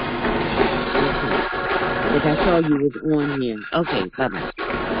on. Okay. Because I saw you was on here. Okay, bye-bye.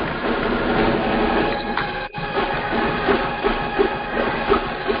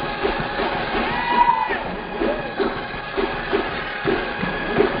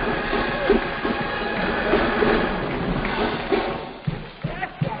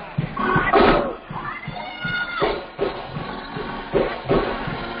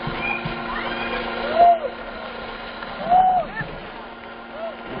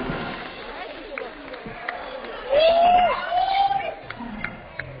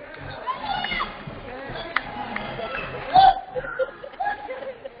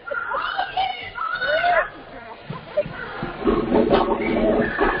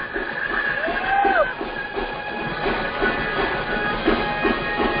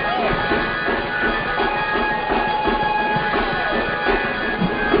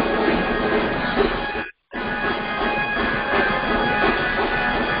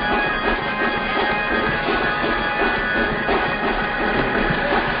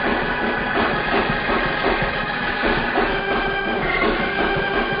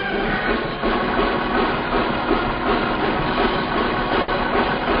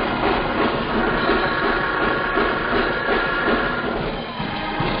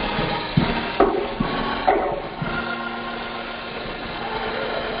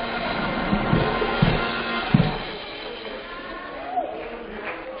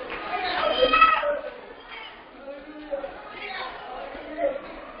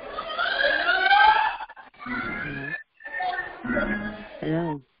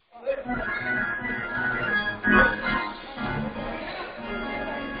 Hello.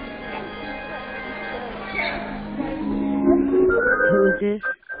 Who is this?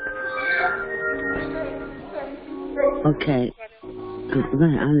 Okay.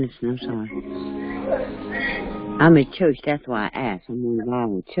 I'm listening. I'm sorry. I'm at church. That's why I asked. I'm on the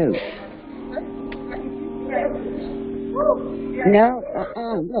line with church. No,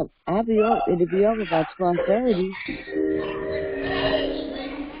 look, I'll be over. It'll be over by 12:30.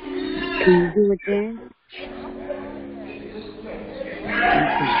 Can you do it then?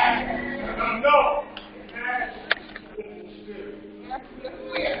 No.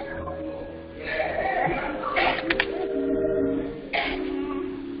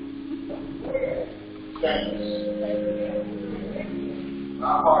 Thanks.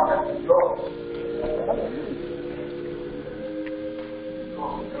 My heart has been broken.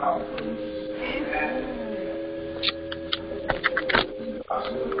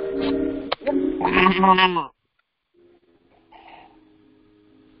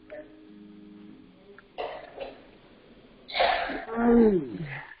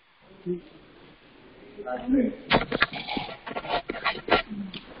 I think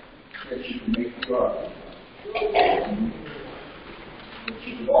that you can make God, that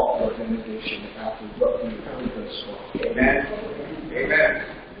you can offer organization after what you heard us for. Amen. Amen.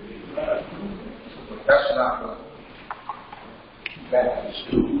 But that's not what Baptists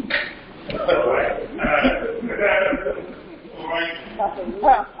do. All right.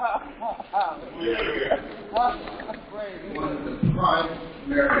 One of the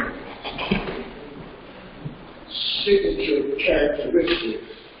primary signature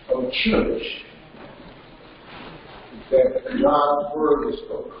characteristics of church is that God's word is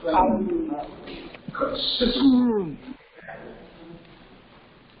proclaimed consistently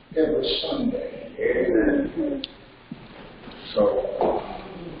every Sunday. Amen. So,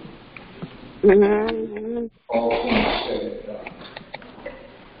 all things said and done,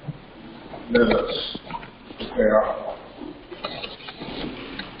 let us prepare our hearts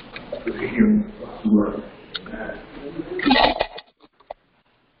for the hearing of God's word.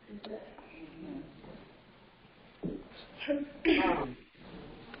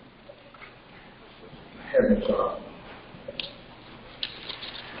 Heavens are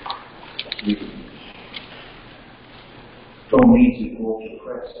we don't need to go to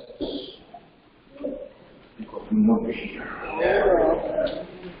presence because we know we're here.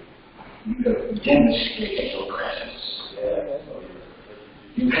 You have demonstrated your presence.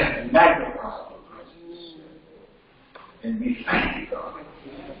 You have magnified your presence. And we thank you, God,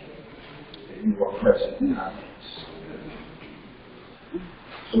 that you are present in our midst.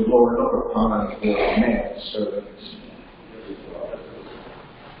 So, Lord, look upon your manservants.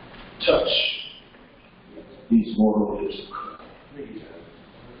 Touch these mortal lips of Christ.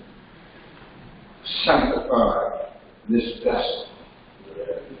 Sanctify this vessel,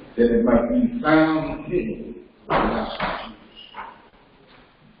 that it might be found hidden for the last use.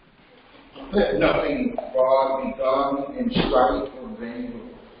 Let nothing, God, be done in strife or vain.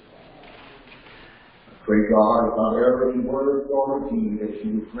 I pray, God, about every word or deed that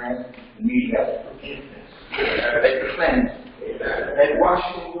you grant me that forgiveness, that cleansing, that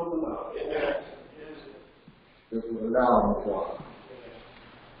washing of the blood, that will allow me, God,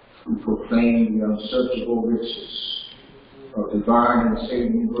 to proclaim the unsearchable riches of divine and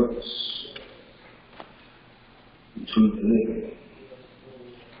saving grace between the living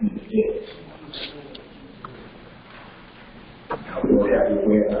and the dead. Now, Lord, have your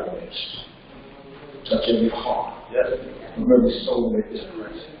way in our midst. Touch every heart, every soul that is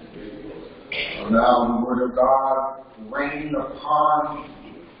present. Allow the word of God to rain upon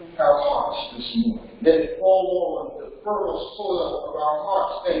our hearts this morning. Let it fall on the fertile soil of our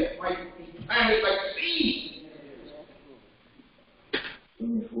hearts, that it might be planted like seed,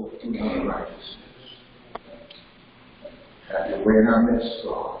 bringing forth fruit of righteousness. Have your way in our midst,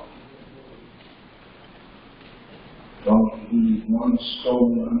 God. Don't leave one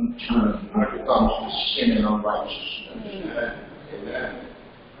stone unturned when it comes to sin and unrighteousness. Amen.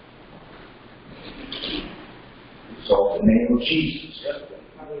 Exalt the name of Jesus.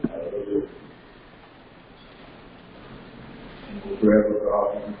 Hallelujah. And will forever, God,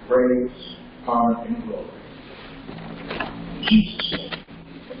 give you praise, honor, and glory. In Jesus' name.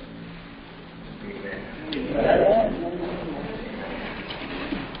 Amen.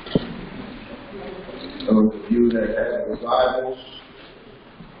 Those of you that have the Bibles,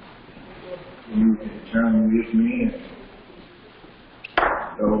 you can turn with me.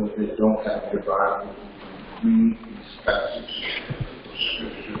 And those that don't have your Bible, read these passages of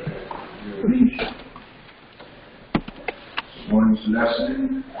Scripture at your leisure. This morning's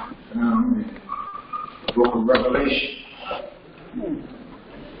lesson found in the book of Revelation.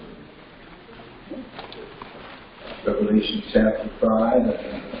 Revelation chapter 5, and the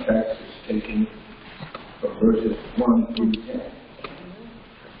text is taken from verses 1 through 10.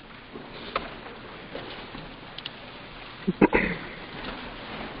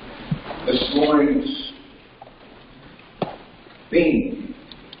 This morning's theme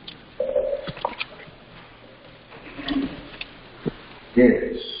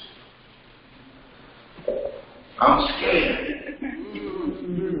is I'm scared.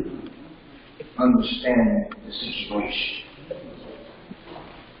 Understand the situation.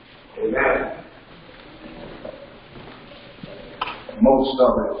 Amen. Most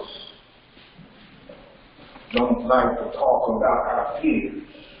of us don't like to talk about our fears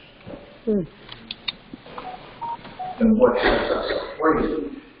and what has us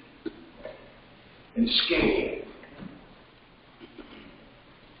afraid and scared.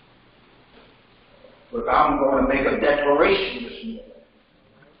 But I'm going to make a declaration this morning.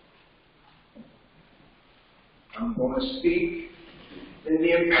 I'm going to speak in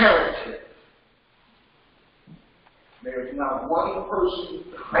the imperative. There is not one person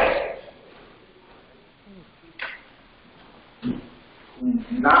present who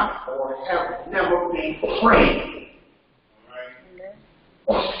not or have never been afraid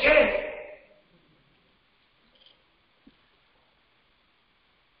or scared.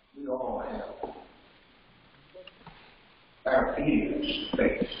 We all have our fears to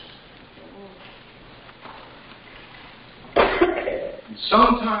face. And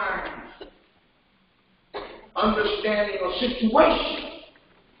sometimes understanding a situation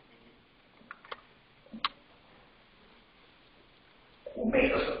will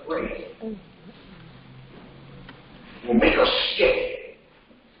make us afraid, will make us scared.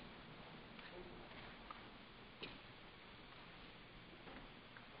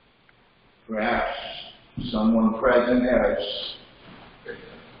 Perhaps someone present has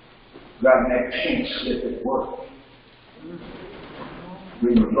gotten that pink slip at work.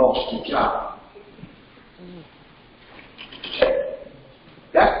 We lost the job.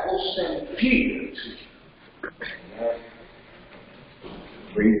 That will send fear to you.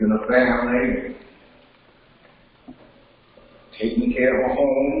 Raising a family, taking care of a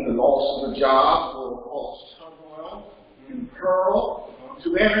home, the loss of a job will cause turmoil and peril to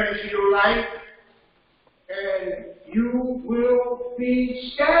enter into your life, and you will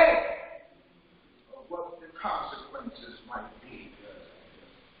be scared of what the consequences might be.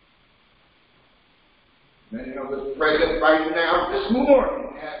 Many of us present right now this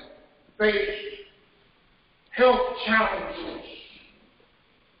morning have faced health challenges,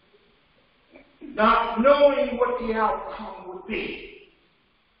 not knowing what the outcome would be.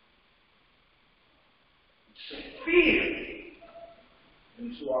 some fear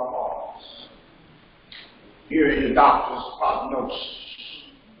into our hearts. Hearing the doctor's prognosis,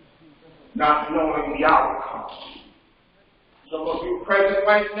 not knowing the outcome. Some of you present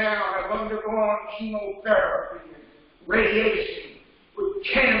right now have undergone chemotherapy, radiation, with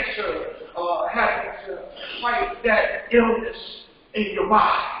cancer, having to fight that illness in your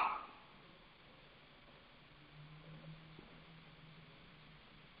body.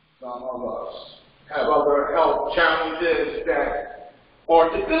 Some of us have other health challenges that are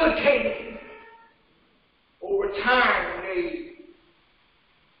debilitating. Over time, they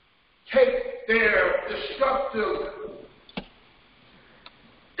take their destructive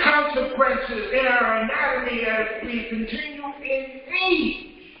consequences in our anatomy as we continue in age.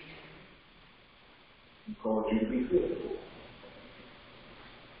 He called you to be faithful.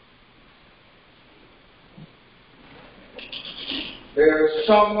 There's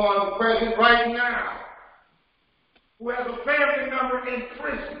someone present right now who has a family member in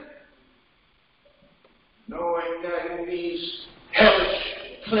prison, knowing that in these hellish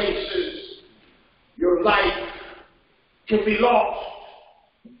places your life can be lost.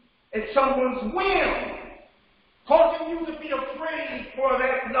 And someone's whim causing you to be afraid for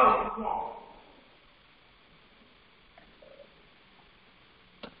that loved one.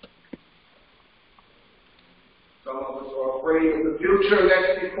 Some of us are afraid of the future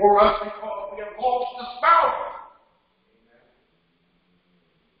that's before us because we have lost a spouse.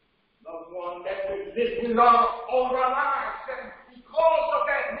 Loved one that we've lived with all of our lives. And because of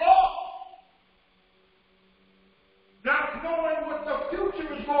that loss, not knowing what the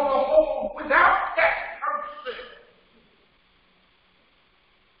future is going to hold without that person.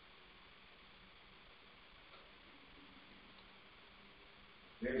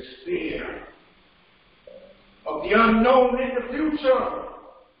 There's fear of the unknown in the future.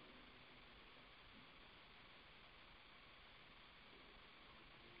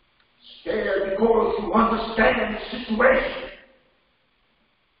 Scared because you understand the situation.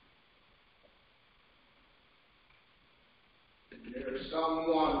 There's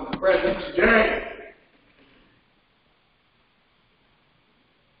someone present today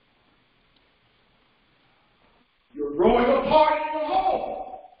you're growing apart in your home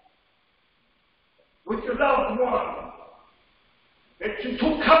with your loved one that you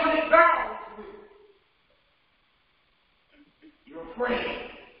took covenant vows with. You're afraid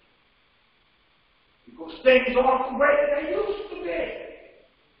because things aren't the way they used to be.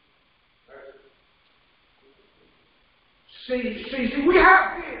 See, we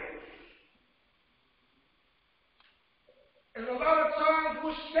have fear. And a lot of times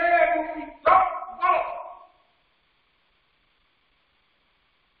we're scared when we don't know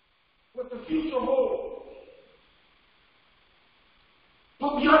what the future holds.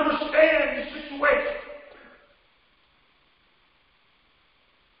 But we understand the situation.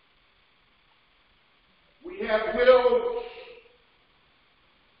 We have widows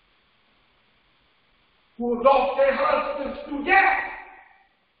who have lost their husbands through death.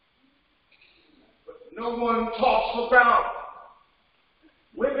 But no one talks about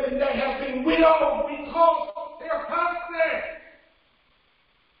women that have been widowed because their husband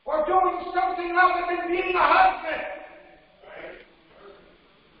are doing something other than being a husband.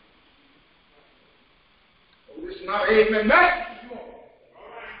 Oh, this is not amen message this morning.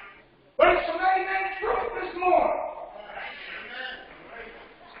 But it's some amen truth this morning.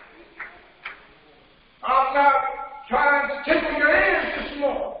 I'm not trying to tickle your ears this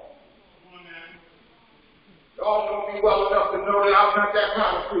morning. Y'all know me well enough to know that I'm not that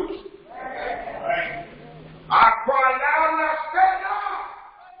kind of preacher. I cry loud and I spare not.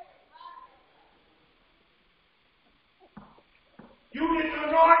 You didn't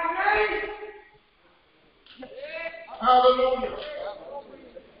anoint me. Hallelujah.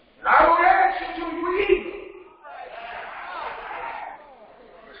 And I don't answer to you either.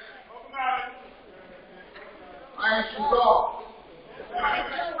 I answer to God.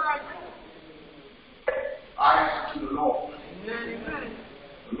 I answer to the Lord.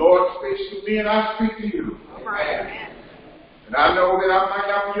 The Lord speaks to me and I speak to you. And I know that I might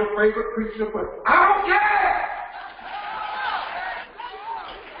not be your favorite preacher, but I don't care.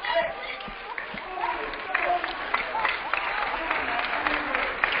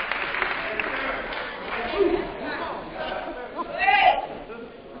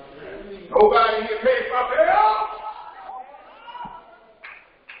 Nobody here pays my bill.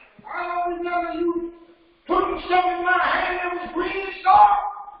 I don't remember you putting something in my hand that was green and dark.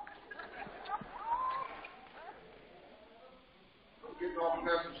 I'm getting off the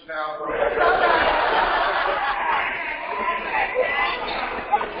message now, bro.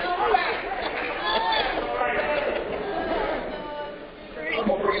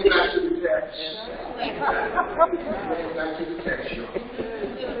 bring it back to the text. Bring it back to the text, y'all.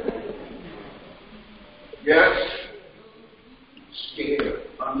 Yes, scared,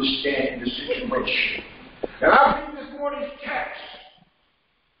 understanding the situation. And I read this morning's text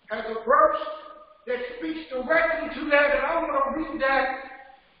as a verse that speaks directly to that, and I want to read that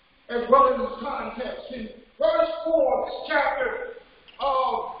as well in this context. In verse 4 of this chapter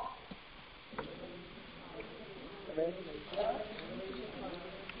of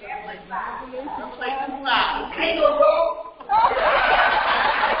King of Rome.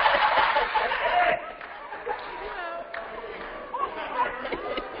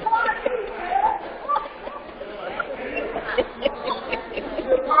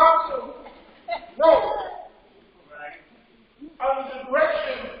 The apostle wrote under the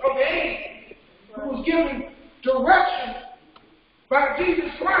direction of the angel who was given direction by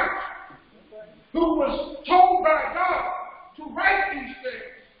Jesus Christ, who was told by God to write these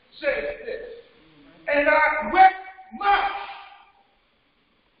things, says this. And I wept much,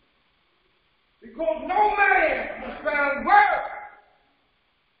 because no man was found worthy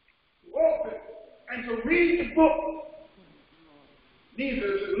to open and to read the book, neither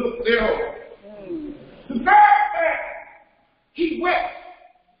to look thereon. The fact that he wept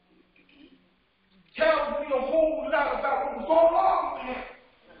tells me a whole lot about what was going on with him.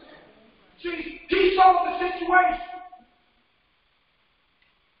 See, he saw the situation.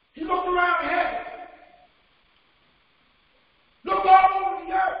 He looked around heaven, looked all over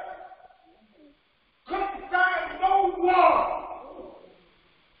the earth, couldn't find no one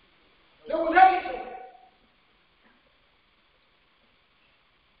that was able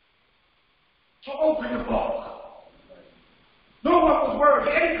to open the book. No one was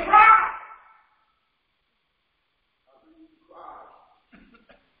worthy, and he cried.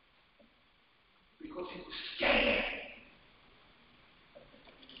 Because he was scared.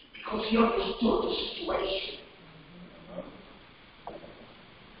 Because he understood the situation.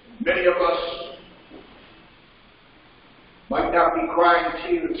 Many of us might not be crying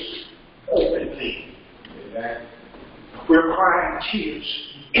tears openly. Amen. We're crying tears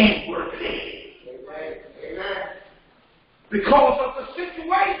inwardly. Amen. Amen. Because of the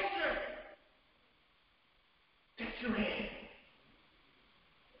situation that you're in,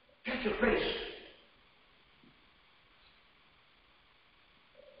 that you're facing.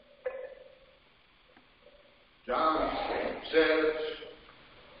 John says,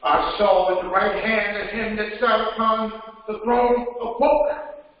 I saw in the right hand of him that sat upon the throne a book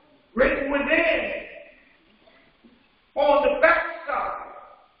written within, on the backside.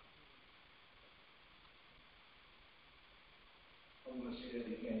 I want to say that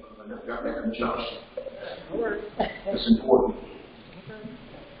again because I never got that conjunction. That's important.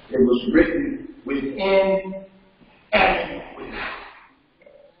 It was written within and without.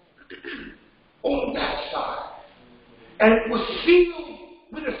 On that side. And it was sealed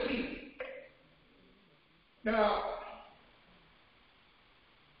with a seal. Now,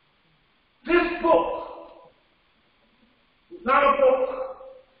 this book is not a book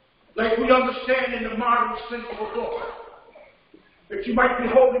like we understand in the modern sense of a book that you might be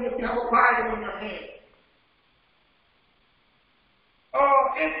holding if you have a Bible in your hand.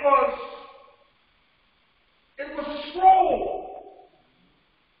 It was a scroll,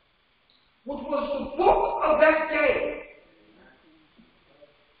 which was the book of that day.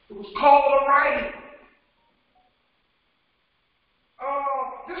 It was called a writing.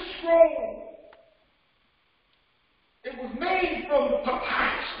 This scroll, it was made from the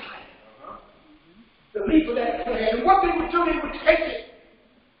papyrus plant, the leaf of that plant. And what they would do, they would take it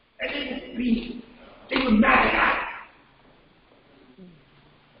and they would mat it out.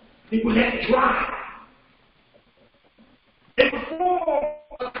 They would let it dry. It would form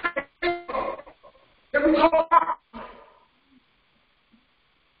a paper that we call parchment.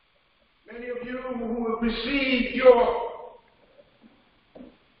 Many of you who have received your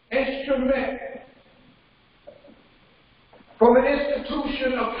instrument from an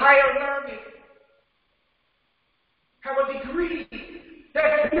institution of higher learning have a degree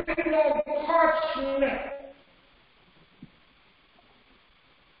that's written on parchment.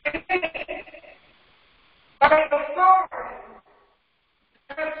 By authority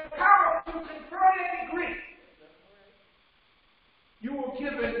and power to confer that degree, you were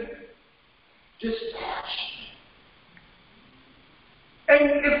given dispatch. And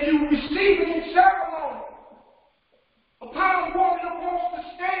if you receive it in ceremony, upon walking across the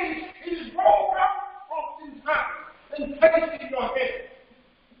stage, it is rolled up oftentimes and placed in your head.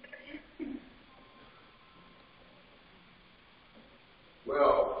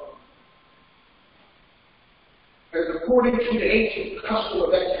 Well, as a according to the ancient custom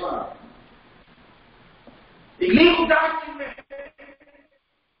of that time. The legal document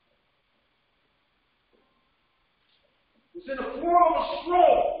was in the form of a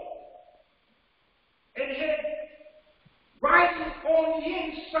scroll, and it had writing on the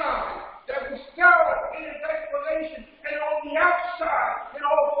inside that was thorough in its explanation, and on the outside it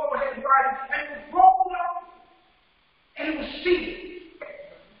also had writing, and it was rolled up, and it was sealed.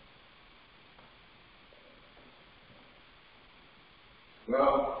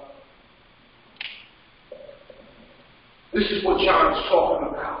 Well, this is what John is talking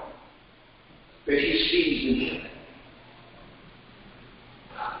about, that he sees in him.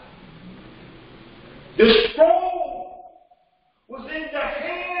 The scroll was in the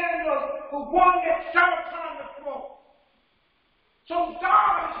hand of the one that sat upon the throne. So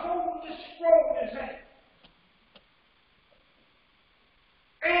God is holding this scroll in his hand.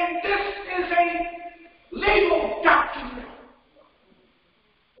 And this is a legal document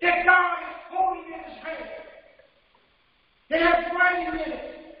that God is holding in his hand. It has writing in it.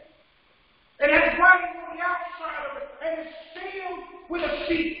 It has writing on the outside of it, and it's sealed with a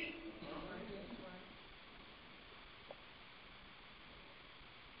seal.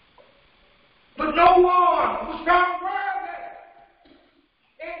 But no one was found worthy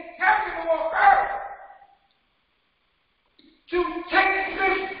in heaven or earth to take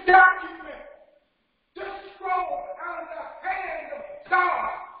this document, this scroll, out of the hand of God,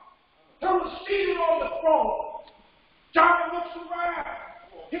 who was seated on the throne. John looks around.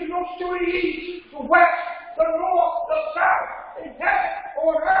 He looks to the east, the west, the north, the south, in heaven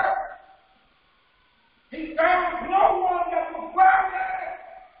or earth. He found no one that was worthy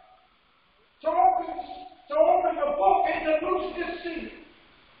to open the book and to loose this seal.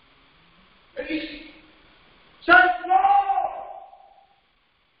 And he says, Lord,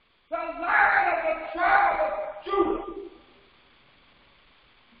 the Lion of the tribe of Judah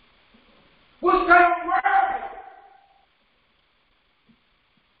was found worthy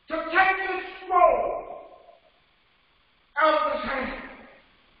to take this scroll out of his hand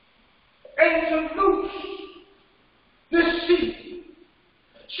and to loose this seal.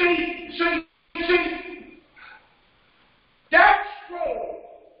 See, that scroll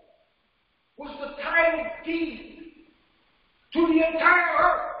was the title deed to the entire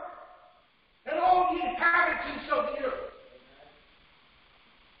earth and all the inhabitants of the earth.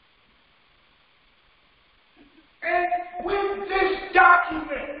 And with this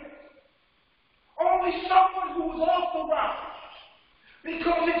document, only someone who was authorized,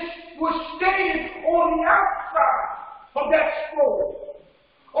 because it was stated on the outside of that scroll,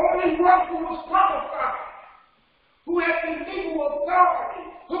 only one who was qualified, who had the legal authority,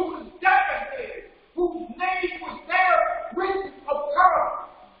 who was designated, whose name was there written upon,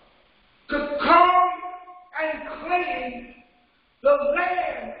 could come and claim the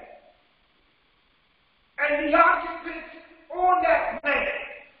land and the occupants on that land,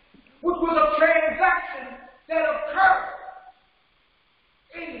 which was a transaction that occurred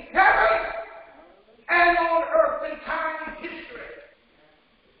in heaven and on earth in time and history.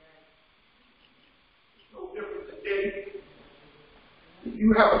 No different today. If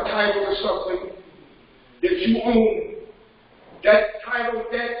you have a title to something that you own, that title,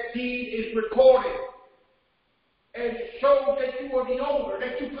 that deed is recorded, and it shows that you are the owner,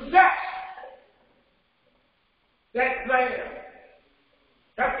 that you possess that land,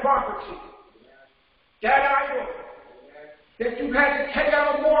 that property, that item that you had to take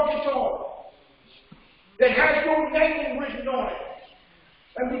out a mortgage on, that has your name written on it.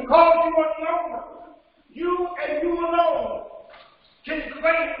 And because you are the owner, you and you alone can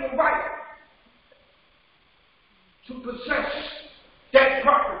claim the right to possess that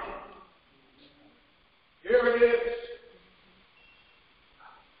property. Here it is.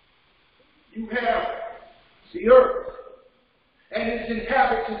 You have the earth and its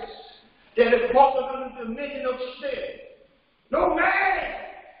inhabitants that have fallen under the dominion of sin. No man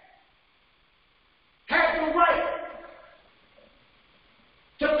has the right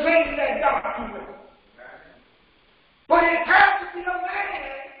to claim that document. But it has to be a man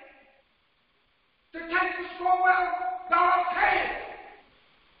to take the scroll out of God's hand.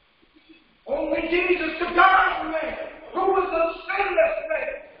 Only Jesus, the God man, who was a sinless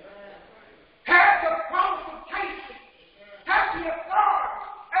man, had the qualification, had the authority,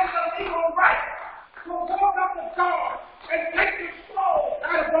 and the legal right to walk up to God and take the scroll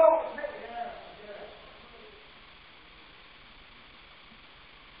out of God's hand.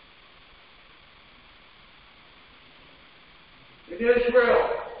 In Israel,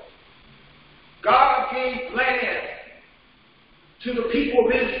 God gave land to the people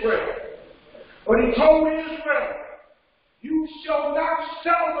of Israel. But he told Israel You shall not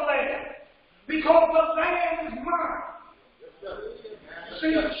sell the land, because the land is mine.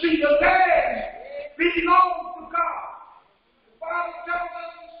 See, the land belongs to God. The Bible tells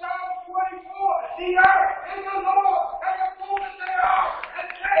us in Psalm 24, the earth is the Lord, and the fullness thereof, and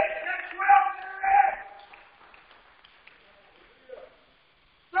they that dwell therein.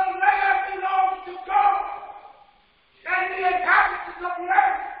 The land belongs to God, and the inhabitants of the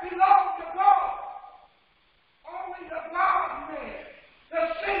earth belong to God. Only the God-man, the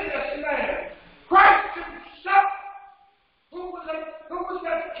sinless man, Christ himself, who was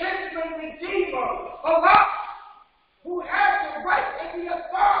the kinsman redeemer of us, who had the right and the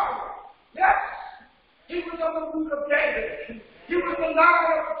authority. Yes, he was of the root of David. He was the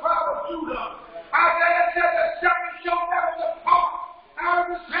Lion of the tribe of Judah. Isaiah said the shepherd shall never depart out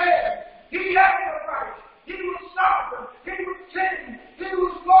of his hand. He had the right. He was sovereign. He was king. He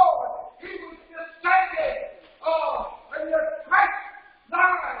was Lord. He was descended and the Christ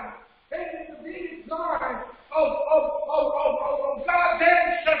line, and the line of God's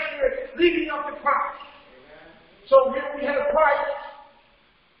ancestry leading up to Christ. So here we have Christ,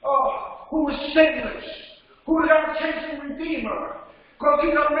 who is sinless, who is our kinsman redeemer, because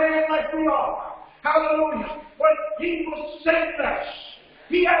he's a man like we are. Hallelujah. But he was sinless.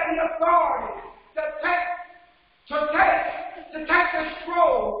 He had the authority to take the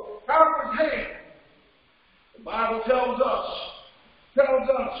scroll out of his hand. The Bible tells us,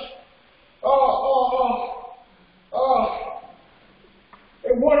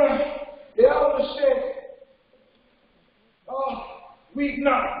 and one of the elders said, weep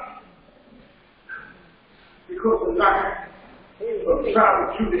not, because the Lion of the tribe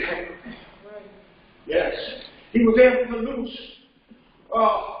of Judah had him. Yes, he was able to loose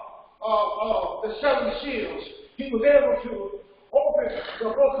the 7 seals. He was able to open the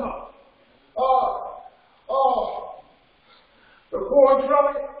book up. The 4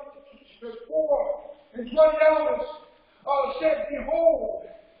 and 20 elders said, behold,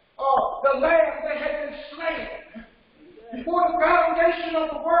 the lamb that had been slain before the foundation of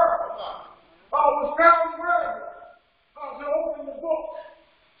the world was found worthy to open the book.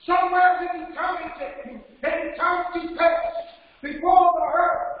 Somewhere in eternity past, before the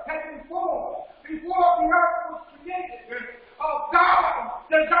earth had been formed, before the earth was created, God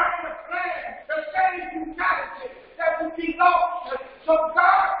designed a plan to save humanity that would be lost. So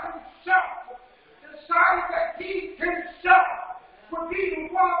God himself decided that he himself would be the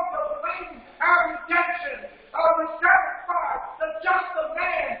one to bring our redemption, to satisfy the just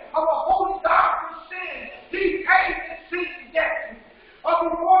man of a holy God for sin. He paid the sin debt.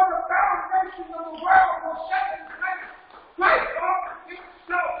 Before the foundation of the world was set in place, Christ offered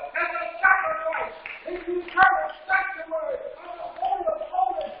himself as a sacrifice in the eternal sanctuary of the Holy of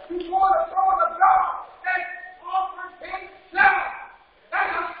Holies before the throne of God, and offered himself as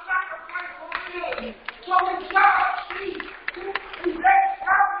a sacrifice for sin. So when God sees his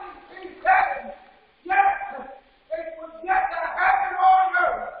happening in heaven, yes, it was yet to happen on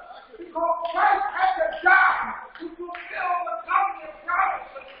earth, because Christ had to die to fulfill the covenant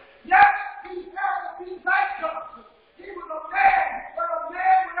promises. Yes, he had to be like us. He was a man, but a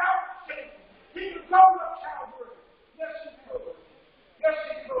man without sin. He could go to Calvary. Yes, he could. Yes,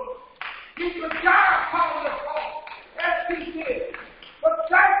 he could. He could die upon the cross, as he did. But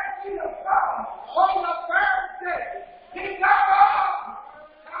thanks be to God, on the 3rd day, he got up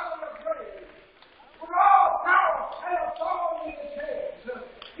out of the grave with all power and authority in his hands.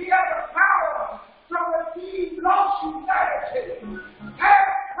 He had the power to redeem lost humanity,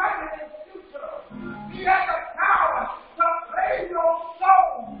 past, present, and future. He had the power to pay your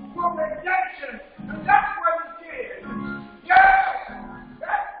soul for redemption. And that's what he did. Yes,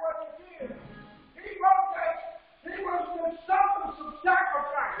 that's what he did. He wrote that he was the substance of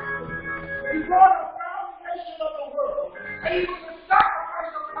sacrifice. He brought the foundation of the world. And he was the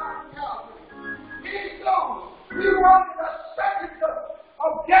sacrifice upon Calvary. He knew we were under the sentence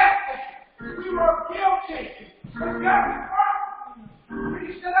of death. We were guilty. But guess what? He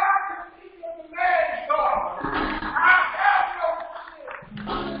said, I can see the man's God. I have no sin.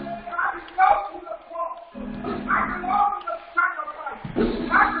 I can go to the cross. I can offer the sacrifice.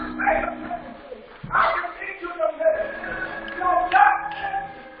 I can pay the penalty. I can enter the ministry. So that sin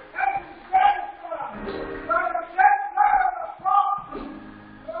has been satisfied by the death blood of the cross.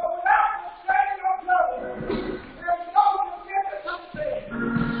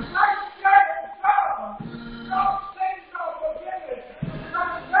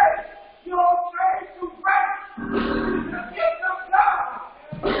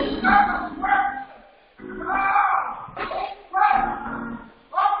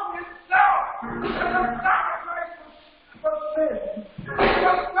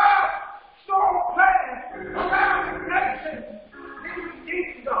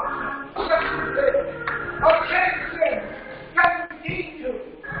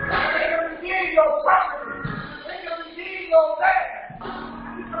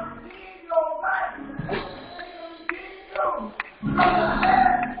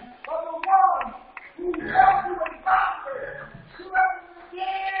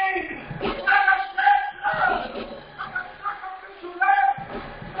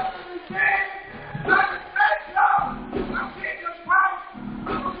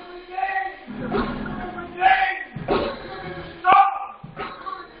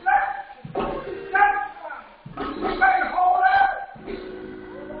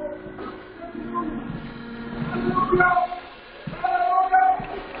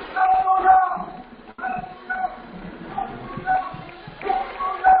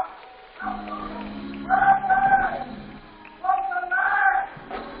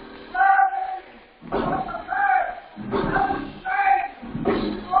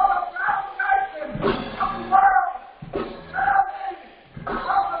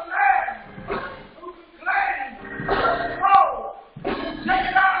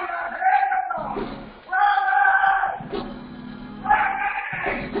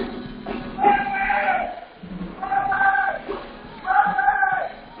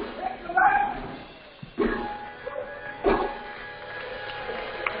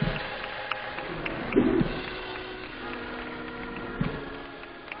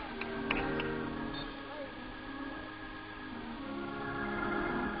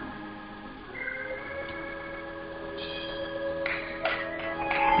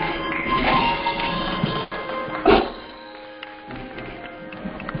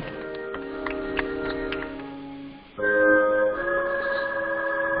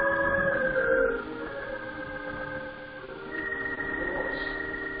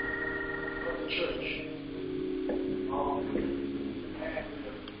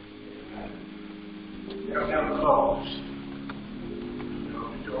 They'll never close.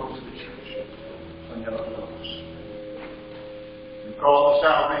 The doors of the church are never closed. We call the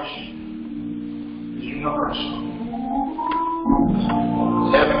salvation is universal.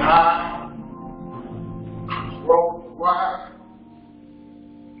 It's heaven high, it's world wide,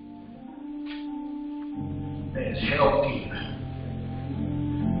 and it's hell deep.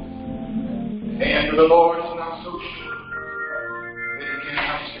 The hand of the Lord is not so sure that it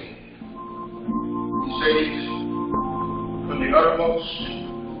cannot save. He saves from the uttermost.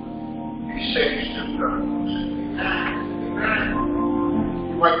 He saves to the uttermost.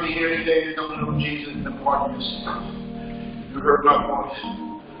 You might be here today and don't know Jesus and the pardon of your sins. You heard my voice.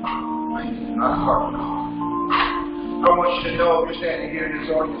 I do not harden God. I want you to know if you're standing here in this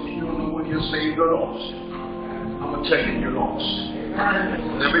audience and you don't know whether you're saved or lost. I'm going to tell you you're lost.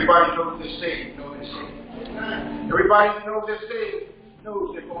 Everybody knows they're saved. Know they're saved. Everybody who knows they're saved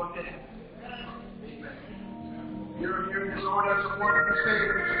knows they're going to heaven. You're here in this audience and want to be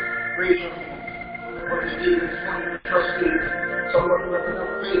saved. Raise your hand. One of the deacons, one of the trustees, someone who has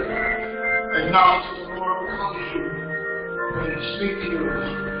enough faith. Acknowledge that the Lord will come to you and speak to you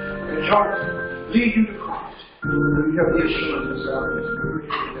and help lead you to Christ. You have the assurance of salvation.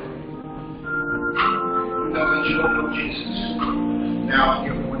 You know that you don't know Jesus. Now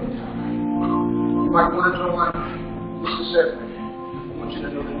you're going to die. You might want to join this assembly. I want you to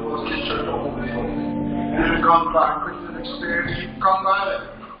know the doors of this church are open for you. You can come by Christian experience. You can come by that.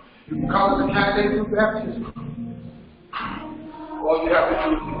 You can come as a candidate through baptism. All you have to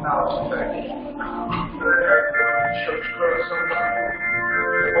do is acknowledge the fact that church clerk, somebody,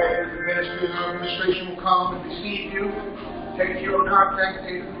 the ministry and administration will come and receive you, take your contact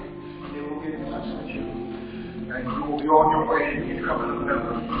data, and they will get in touch with you. And you will be on your way to becoming a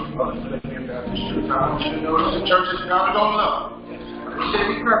member of the Philippian Baptist Church. I want you to notice the church is founded on love. It should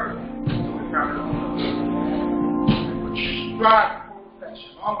be perfect. We're founded on love. But you strive for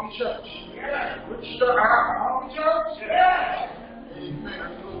perfection. Army Church. But you strive Army Church. Amen. That's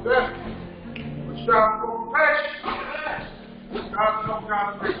a little better. But strive for perfection. God's no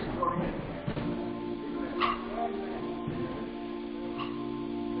God's grace for you.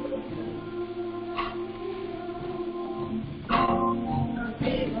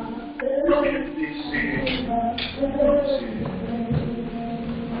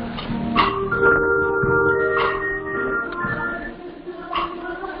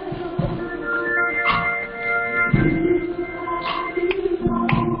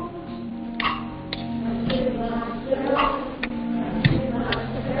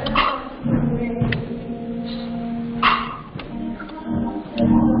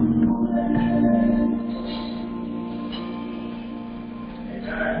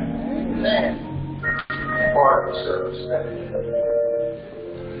 Part of the service that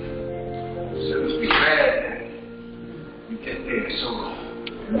service be bad, you get there, so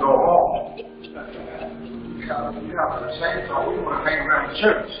you go home. You have the same time. We want to hang around the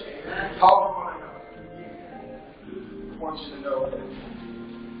church, talk to one another. I want you to know that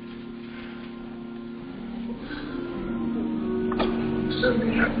you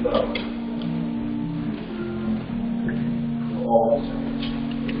certainly have love for all the saints.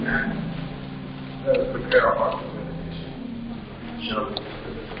 Amen. Let us prepare our hearts for meditation. Shall we?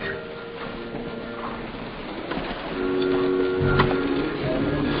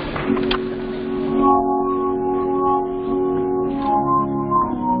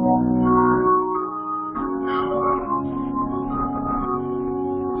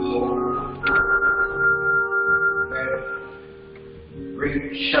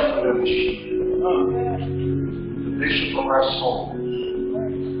 the bishop of our souls,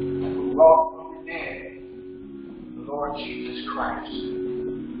 who brought from the dead the Lord Jesus Christ,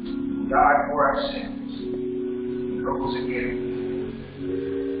 who died for our sins, and rose again.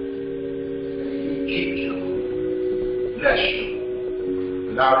 May He keep you, bless you,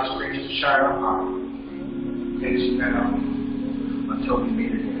 allow His grace to shine upon you, and now until we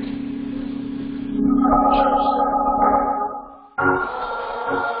meet again. Church,